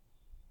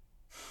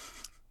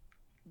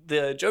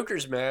 The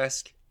Joker's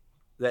mask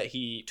that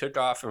he took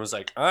off and was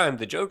like, I'm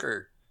the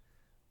Joker.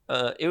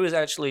 It was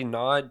actually a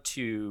nod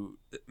to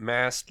the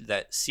mask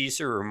that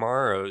Cesar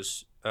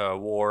Romero's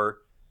wore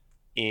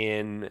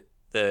in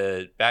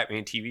the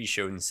Batman TV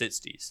show in the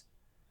 60s.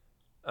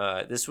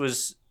 This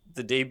was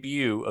the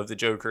debut of the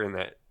Joker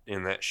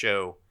in that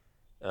show.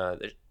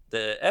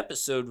 The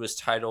episode was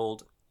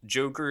titled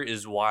Joker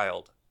is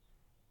Wild.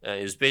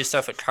 It was based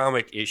off a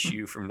comic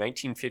issue from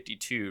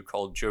 1952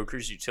 called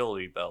Joker's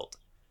Utility Belt.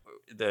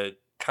 The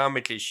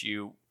comic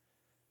issue,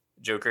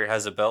 Joker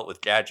has a belt with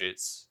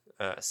gadgets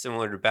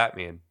similar to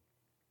Batman.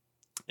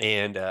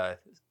 And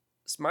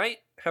this might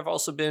have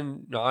also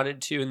been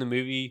nodded to in the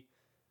movie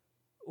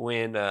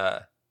when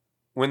the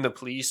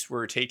police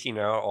were taking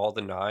out all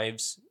the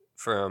knives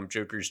from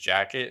Joker's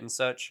jacket and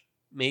such.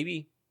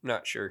 Maybe,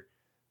 not sure.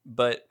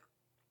 But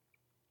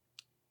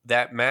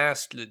that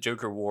mask that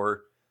Joker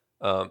wore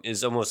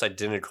is almost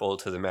identical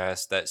to the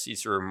mask that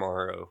Cesar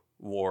Romero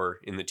wore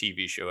in the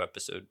TV show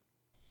episode.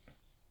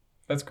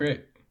 That's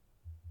great.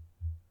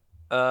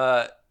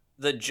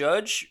 The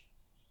judge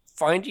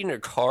finding a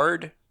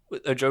card,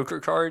 a Joker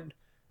card,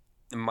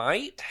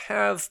 might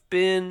have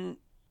been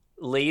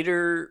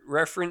later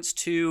referenced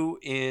to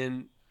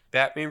in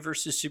Batman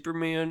vs.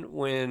 Superman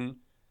when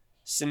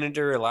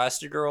Senator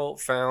Elastigirl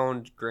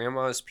found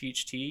Grandma's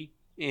peach tea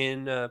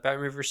in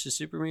Batman vs.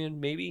 Superman,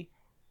 maybe?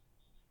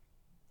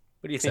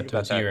 What do you think Except it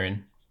about was that?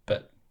 urine,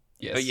 but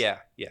yes. But yeah.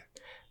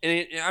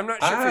 And I'm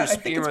not sure if I it was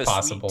think it's Grandma's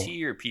possible. sweet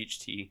tea or peach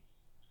tea.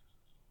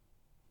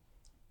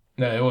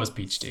 No, it was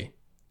peach tea.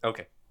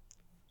 Okay.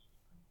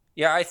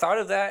 Yeah, I thought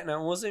of that, and I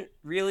wasn't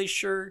really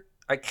sure.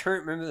 I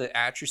can't remember the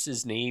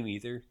actress's name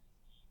either.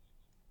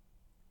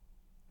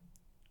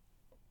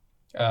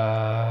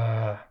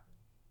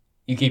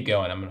 You keep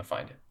going. I'm gonna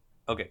find it.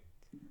 Okay.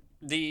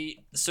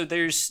 So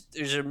there's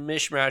a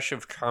mishmash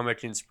of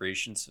comic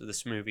inspirations for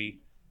this movie.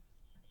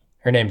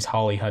 Her name's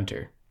Holly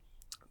Hunter.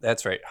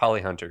 That's right,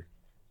 Holly Hunter.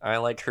 I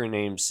like her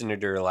name,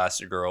 Senator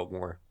Elastigirl,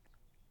 more.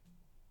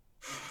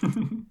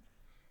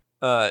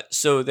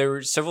 So there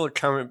were several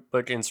comic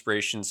book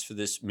inspirations for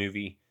this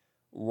movie.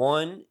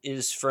 One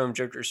is from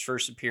Joker's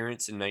first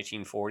appearance in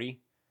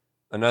 1940.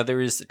 Another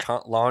is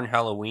the Long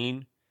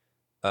Halloween.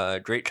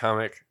 Great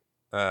comic.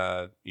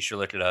 You should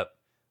look it up.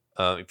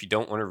 If you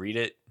don't want to read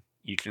it,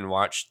 you can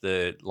watch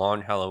the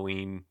Long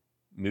Halloween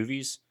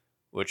movies,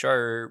 which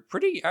are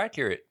pretty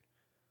accurate.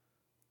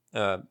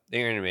 They're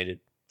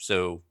animated,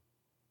 so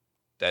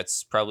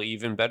that's probably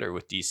even better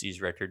with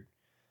DC's record.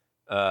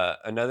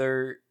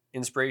 Another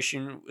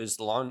inspiration was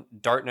the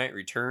Dark Knight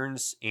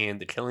Returns and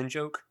The Killing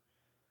Joke.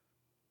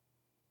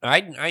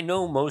 I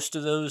know most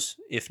of those.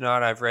 If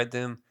not, I've read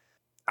them.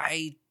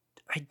 I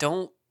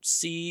don't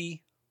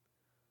see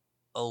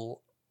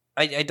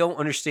I don't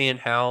understand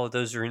how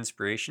those are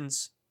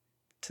inspirations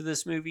to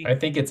this movie. I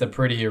think it's a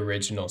pretty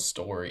original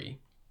story.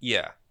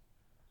 Yeah.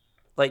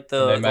 Like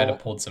they might have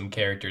pulled some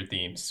character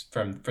themes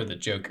for the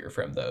Joker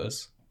from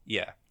those.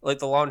 Yeah. Like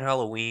the Long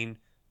Halloween,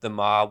 the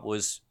mob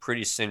was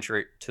pretty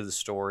centric to the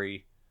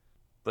story,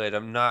 but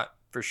I'm not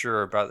for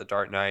sure about the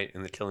Dark Knight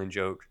and the Killing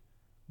Joke.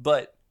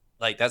 But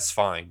like that's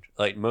fine.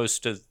 Like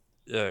most of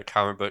the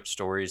comic book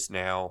stories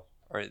now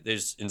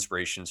there's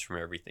inspirations from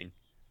everything.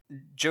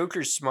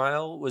 Joker's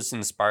smile was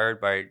inspired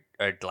by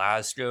a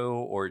Glasgow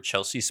or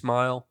Chelsea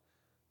smile,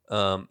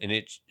 and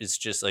it's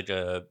just like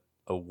a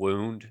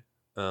wound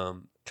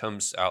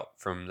comes out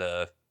from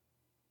the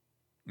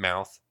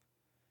mouth.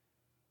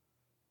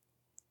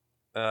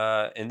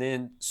 And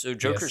then so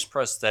Joker's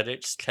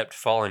prosthetics kept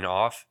falling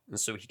off, and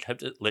so he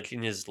kept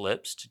licking his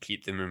lips to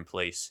keep them in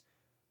place,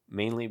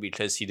 mainly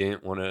because he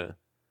didn't want to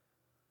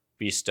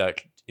be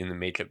stuck in the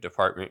makeup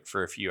department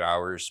for a few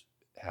hours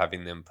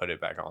having them put it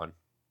back on.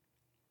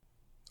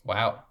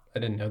 Wow, I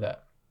didn't know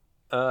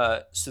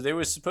that. So there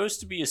was supposed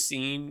to be a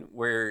scene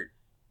where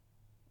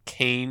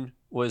Kane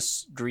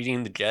was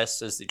greeting the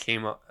guests as they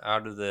came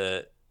out of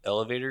the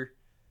elevator.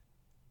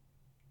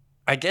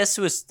 I guess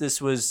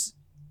this was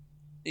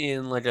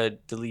in like a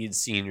deleted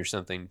scene or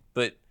something,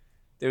 but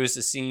there was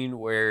a scene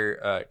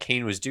where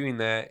Kane was doing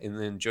that, and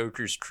then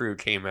Joker's crew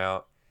came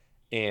out,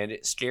 and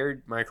it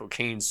scared Michael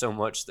Caine so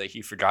much that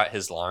he forgot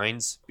his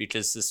lines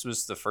because this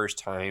was the first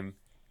time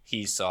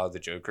he saw the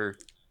Joker.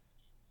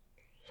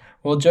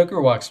 Well,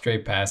 Joker walked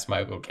straight past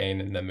Michael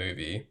Caine in the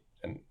movie.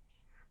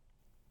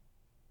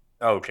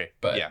 Okay.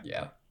 But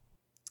yeah.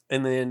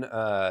 And then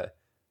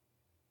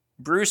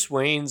Bruce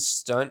Wayne's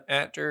stunt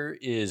actor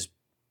is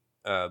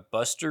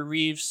Buster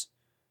Reeves.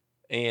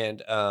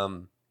 And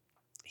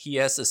he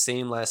has the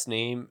same last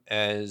name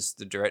as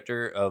the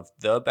director of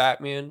the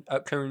Batman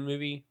upcoming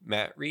movie,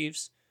 Matt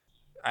Reeves.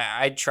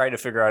 I tried to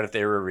figure out if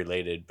they were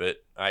related, but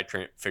I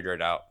couldn't figure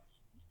it out.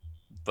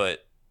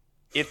 But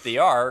if they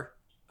are,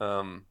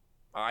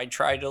 I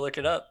tried to look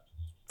it up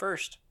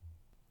first.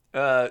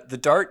 The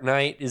Dark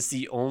Knight is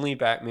the only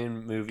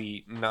Batman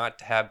movie not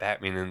to have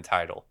Batman in the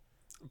title.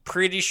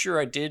 Pretty sure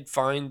I did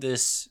find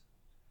this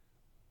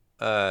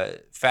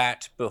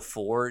fact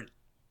before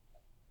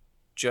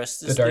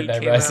Justice League The Dark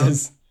Knight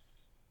Rises. Out.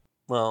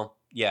 Well,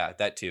 yeah,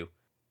 that too.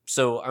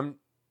 So I'm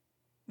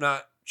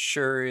not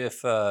sure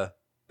if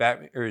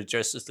Batman or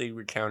Justice League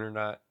would count or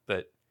not,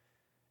 but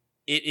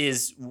it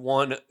is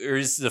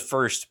the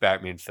first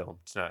Batman film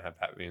to not have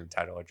Batman in the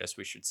title, I guess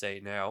we should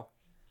say now.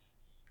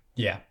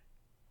 Yeah.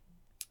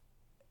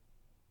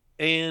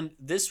 And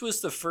this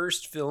was the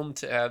first film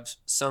to have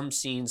some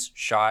scenes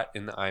shot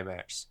in the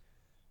IMAX.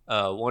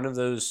 One of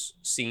those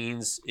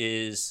scenes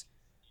is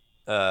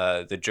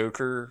the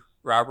Joker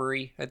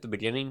robbery at the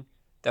beginning.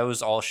 That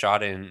was all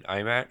shot in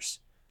IMAX.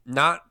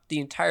 Not the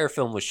entire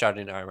film was shot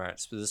in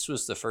IMAX, but this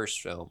was the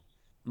first film.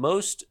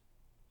 Most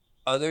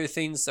other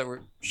things that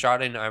were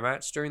shot in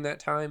IMAX during that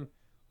time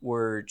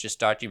were just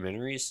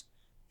documentaries.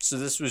 So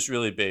this was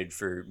really big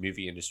for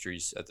movie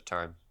industries at the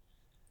time.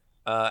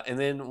 And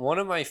then one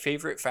of my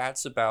favorite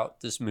facts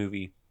about this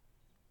movie,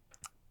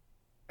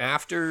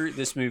 after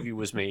this movie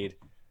was made,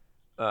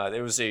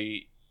 there was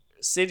a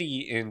city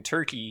in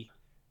Turkey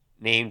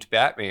named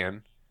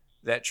Batman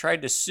that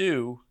tried to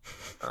sue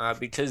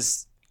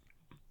because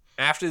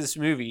after this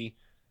movie,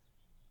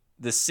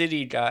 the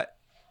city got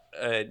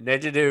a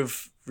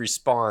negative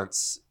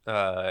response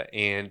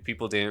and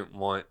people didn't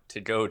want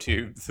to go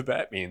to the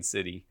Batman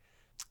city.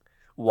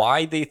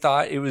 Why they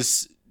thought it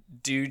was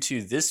due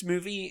to this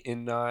movie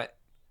and not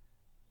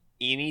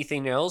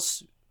anything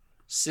else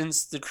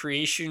since the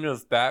creation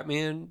of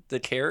Batman, the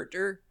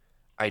character,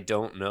 I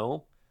don't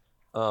know.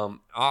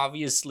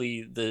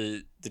 Obviously,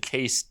 the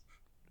case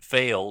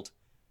failed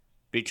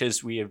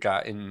because we have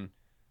gotten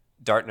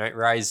Dark Knight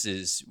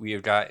Rises, we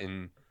have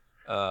gotten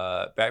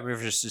Batman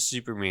vs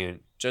Superman,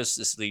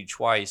 Justice League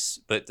twice,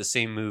 but the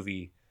same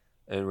movie,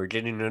 and we're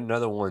getting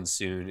another one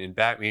soon in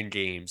Batman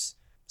games.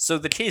 So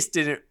the case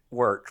didn't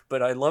work,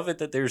 but I love it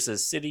that there's a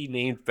city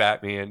named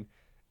Batman,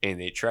 and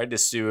they tried to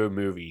sue a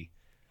movie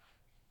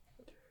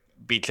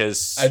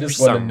because I just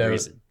for want to some note.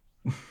 reason.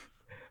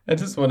 I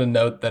just want to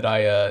note that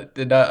I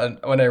did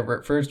not when I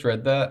first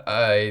read that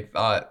I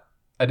thought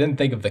I didn't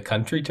think of the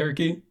country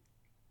Turkey.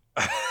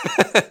 I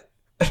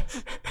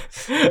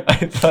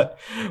thought,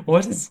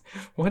 what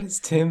is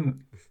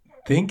Tim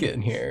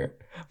thinking here?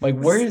 Like,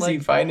 where is he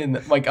finding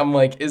like I'm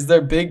like, is there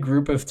a big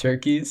group of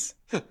turkeys?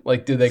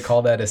 Like, do they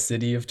call that a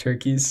city of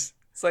turkeys?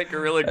 It's like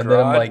Gorilla And then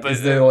I'm Grodd, like, but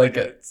is there like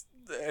a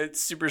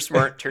super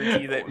smart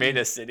turkey that made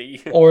a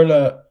city. or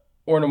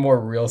in a more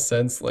real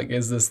sense, like,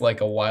 is this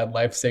like a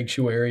wildlife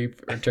sanctuary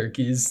for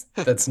turkeys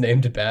that's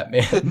named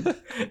Batman?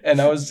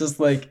 And I was just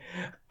like,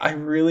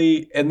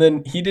 and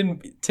then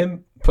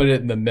Tim put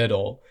it in the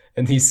middle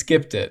and he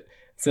skipped it.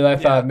 So I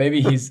thought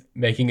maybe he's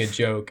making a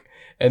joke.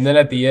 And then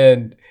at the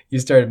end, you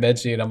started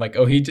mentioning it. I'm like,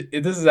 oh,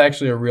 this is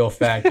actually a real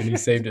fact, and he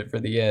saved it for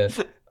the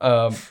end.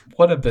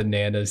 What a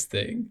bananas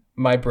thing.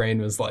 My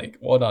brain was like,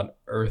 what on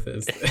earth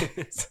is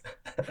this?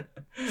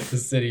 The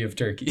city of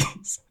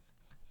turkeys.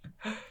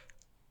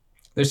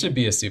 There should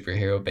be a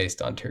superhero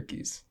based on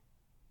turkeys.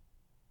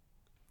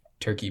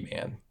 Turkey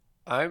Man.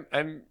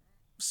 I'm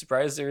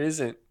surprised there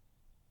isn't.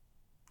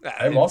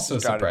 I'm also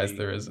surprised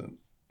there isn't.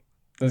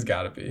 There's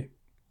got to be.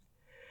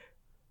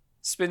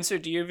 Spencer,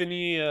 do you have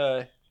any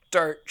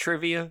Dart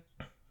trivia?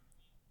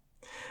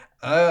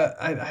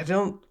 I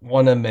don't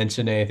want to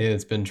mention anything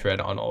that's been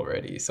tread on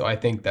already. So I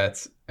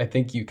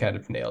think you kind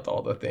of nailed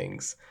all the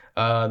things.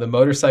 The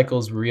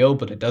motorcycle's real,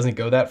 but it doesn't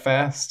go that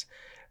fast.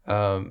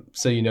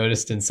 So you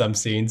noticed in some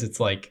scenes, it's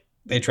like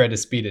they try to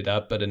speed it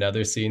up, but in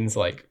other scenes,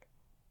 like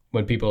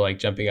when people are like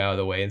jumping out of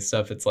the way and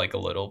stuff, it's like a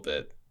little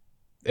bit,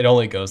 it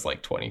only goes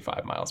like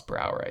 25 miles per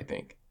hour, I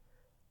think.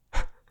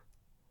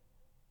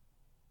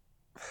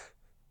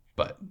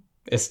 But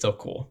it's still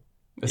cool.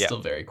 It's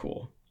still very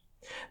cool.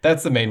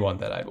 That's the main one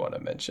that I'd want to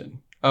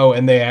mention. Oh,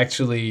 and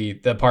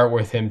the part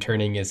with him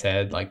turning his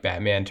head, like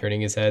Batman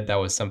turning his head, that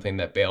was something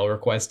that Bale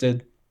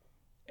requested.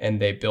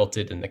 And they built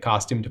it in the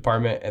costume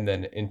department and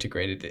then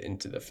integrated it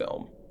into the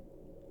film.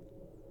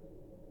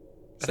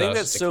 I think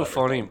that's so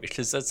funny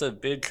because that's a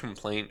big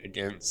complaint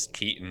against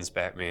Keaton's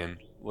Batman.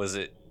 Was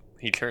it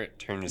he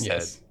turned his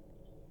head?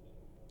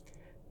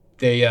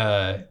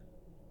 They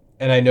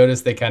and I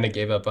noticed they kind of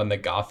gave up on the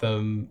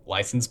Gotham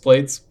license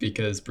plates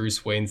because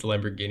Bruce Wayne's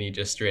Lamborghini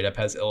just straight up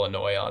has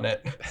Illinois on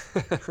it.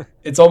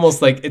 It's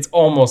almost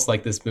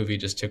like this movie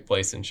just took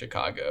place in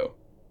Chicago,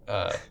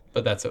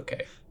 but that's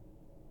okay.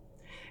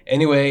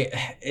 Anyway,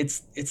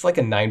 it's like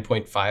a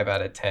 9.5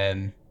 out of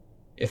 10,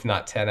 if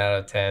not 10 out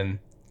of 10.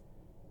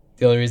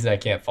 The only reason I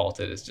can't fault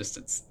it is just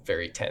it's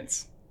very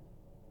tense.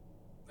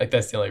 Like,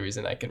 that's the only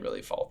reason I can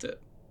really fault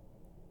it.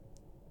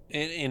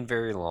 And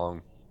very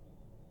long.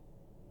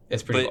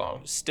 It's pretty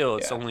long. Still,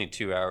 it's only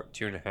 2 hours,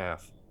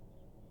 2.5.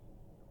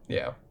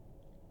 Yeah.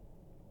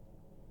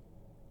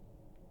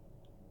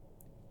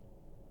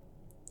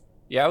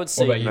 Yeah, I would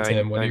say what about you,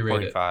 Tim? What do you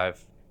rate it?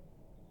 9.5.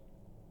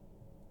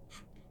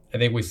 I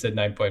think we said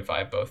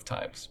 9.5 both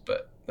times,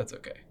 but that's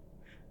okay.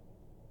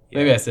 Yeah.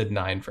 Maybe I said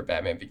 9 for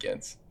Batman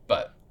Begins,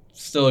 but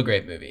still a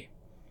great movie.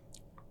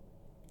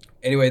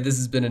 Anyway, this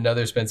has been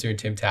another Spencer and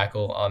Tim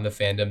Tackle on the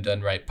Fandom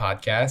Done Right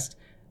podcast.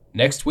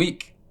 Next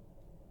week,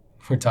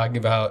 we're talking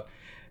about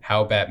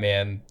how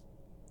Batman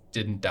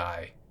didn't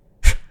die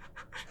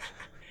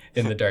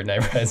in The Dark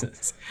Knight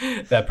Rises.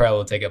 That probably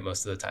will take up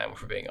most of the time,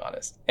 if we're being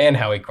honest. And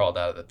how he crawled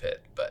out of the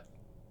pit. But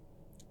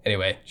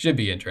anyway, should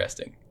be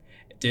interesting.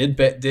 Did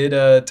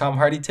Tom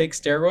Hardy take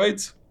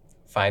steroids?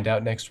 Find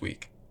out next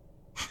week.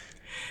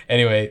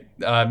 Anyway,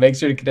 make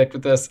sure to connect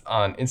with us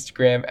on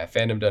Instagram at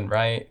Fandom Done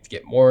Right to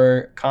get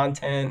more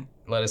content.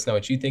 Let us know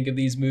what you think of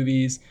these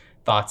movies,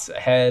 thoughts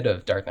ahead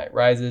of Dark Knight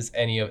Rises,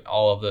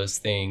 all of those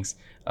things,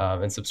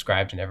 and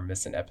subscribe to never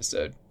miss an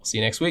episode. We'll see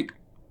you next week.